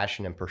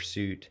passion and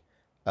pursuit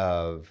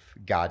of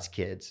God's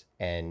kids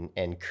and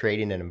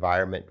creating an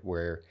environment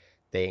where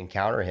they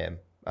encounter him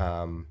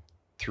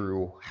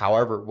through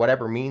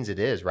whatever means it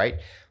is, right?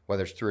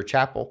 Whether it's through a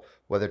chapel,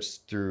 whether it's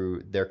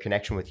through their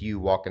connection with you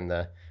walking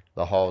the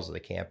halls of the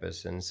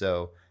campus. And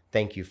so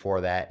thank you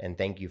for that, and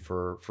thank you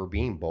for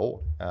being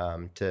bold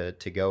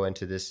to go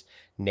into this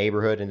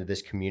neighborhood, into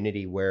this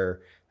community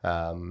where,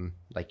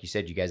 like you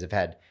said, you guys have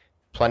had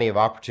plenty of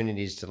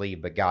opportunities to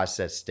leave, but God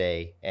says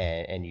stay,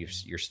 and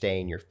you're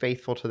staying. You're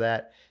faithful to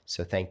that.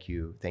 So thank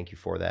you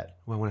for that.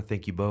 Well, I want to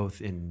thank you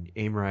both in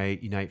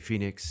Aimrite, Unite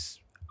Phoenix.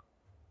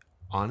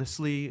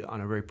 Honestly, on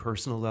a very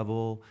personal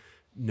level,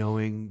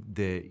 knowing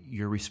that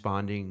you're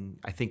responding,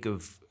 I think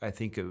of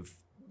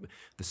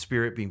the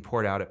Spirit being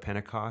poured out at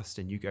Pentecost,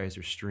 and you guys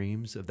are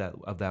streams of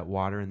that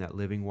water and that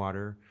living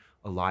water,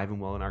 alive and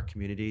well in our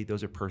community.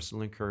 Those are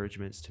personal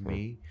encouragements to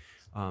me,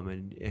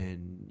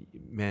 and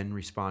men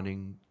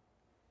responding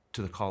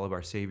to the call of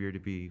our Savior to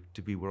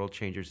be world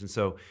changers. And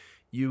so,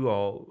 you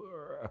all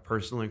are a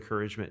personal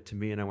encouragement to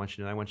me, and I want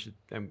you to know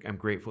I'm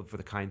grateful for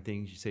the kind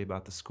things you say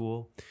about the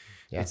school.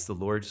 Yeah. It's the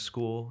Lord's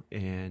school,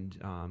 and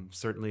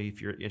certainly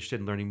if you're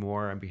interested in learning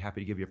more, I'd be happy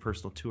to give you a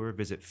personal tour.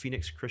 Visit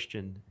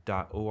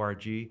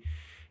phoenixchristian.org,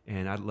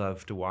 and I'd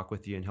love to walk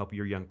with you and help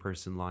your young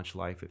person launch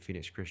life at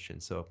Phoenix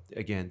Christian. So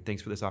again,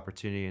 thanks for this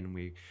opportunity, and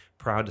we're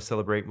proud to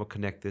celebrate, and we'll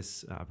connect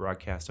this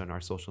broadcast on our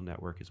social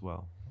network as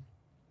well.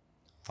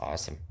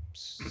 Awesome.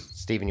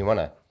 Stephen, you want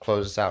to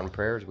close us out in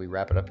prayer as we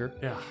wrap it up here?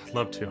 Yeah, I'd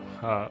love to.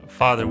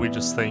 Father, we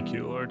just thank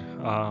you, Lord.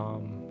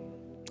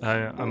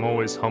 I'm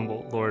always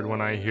humbled, Lord, when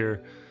I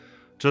hear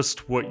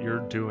just what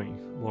you're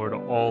doing, Lord,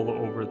 all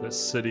over this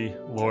city,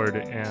 Lord,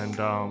 and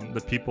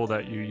the people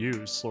that you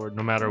use, Lord,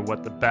 no matter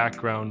what the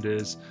background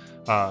is,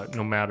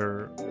 no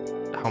matter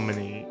how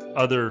many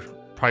other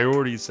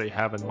priorities they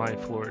have in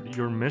life, Lord,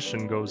 your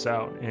mission goes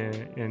out,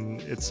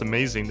 and it's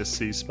amazing to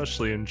see,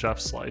 especially in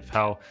Jeff's life,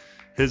 how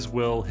his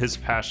will, his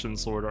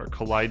passions, Lord, are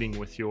colliding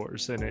with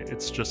yours, and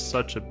it's just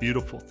such a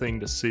beautiful thing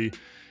to see.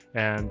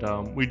 And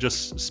we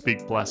just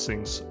speak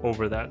blessings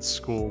over that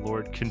school,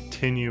 Lord.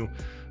 Continue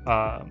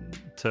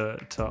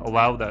to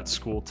allow that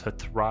school to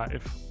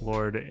thrive,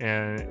 Lord,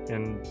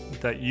 and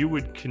that you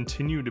would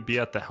continue to be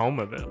at the helm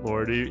of it,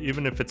 Lord,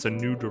 even if it's a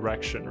new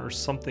direction or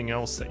something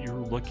else that you're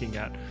looking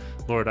at.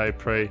 Lord, I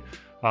pray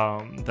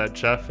that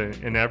Jeff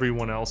and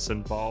everyone else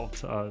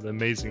involved, the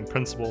amazing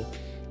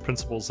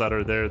principals that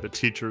are there, the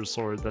teachers,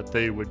 Lord, that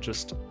they would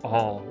just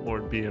all,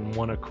 Lord, be in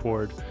one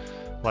accord,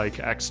 like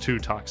Acts 2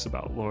 talks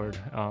about, Lord,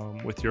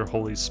 with your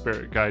Holy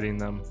Spirit guiding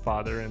them,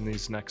 Father, in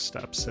these next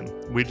steps.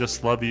 And we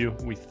just love you.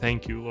 We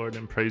thank you, Lord,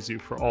 and praise you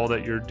for all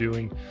that you're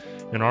doing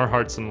in our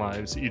hearts and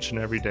lives each and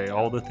every day,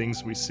 all the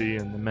things we see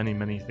and the many,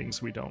 many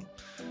things we don't.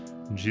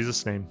 In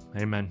Jesus' name,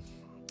 amen.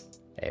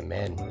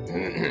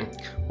 Amen.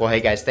 Well, hey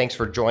guys, thanks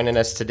for joining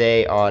us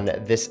today on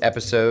this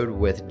episode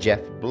with Jeff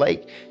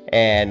Blake.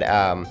 And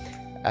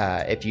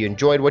if you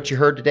enjoyed what you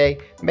heard today,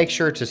 make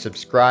sure to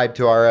subscribe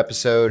to our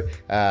episode,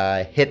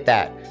 hit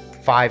that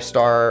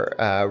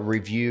 5-star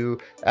review,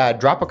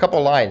 drop a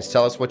couple lines,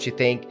 tell us what you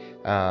think,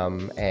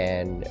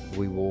 and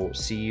we will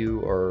see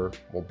you, or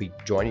we'll be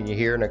joining you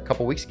here in a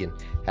couple weeks again.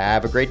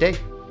 Have a great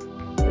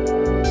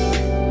day.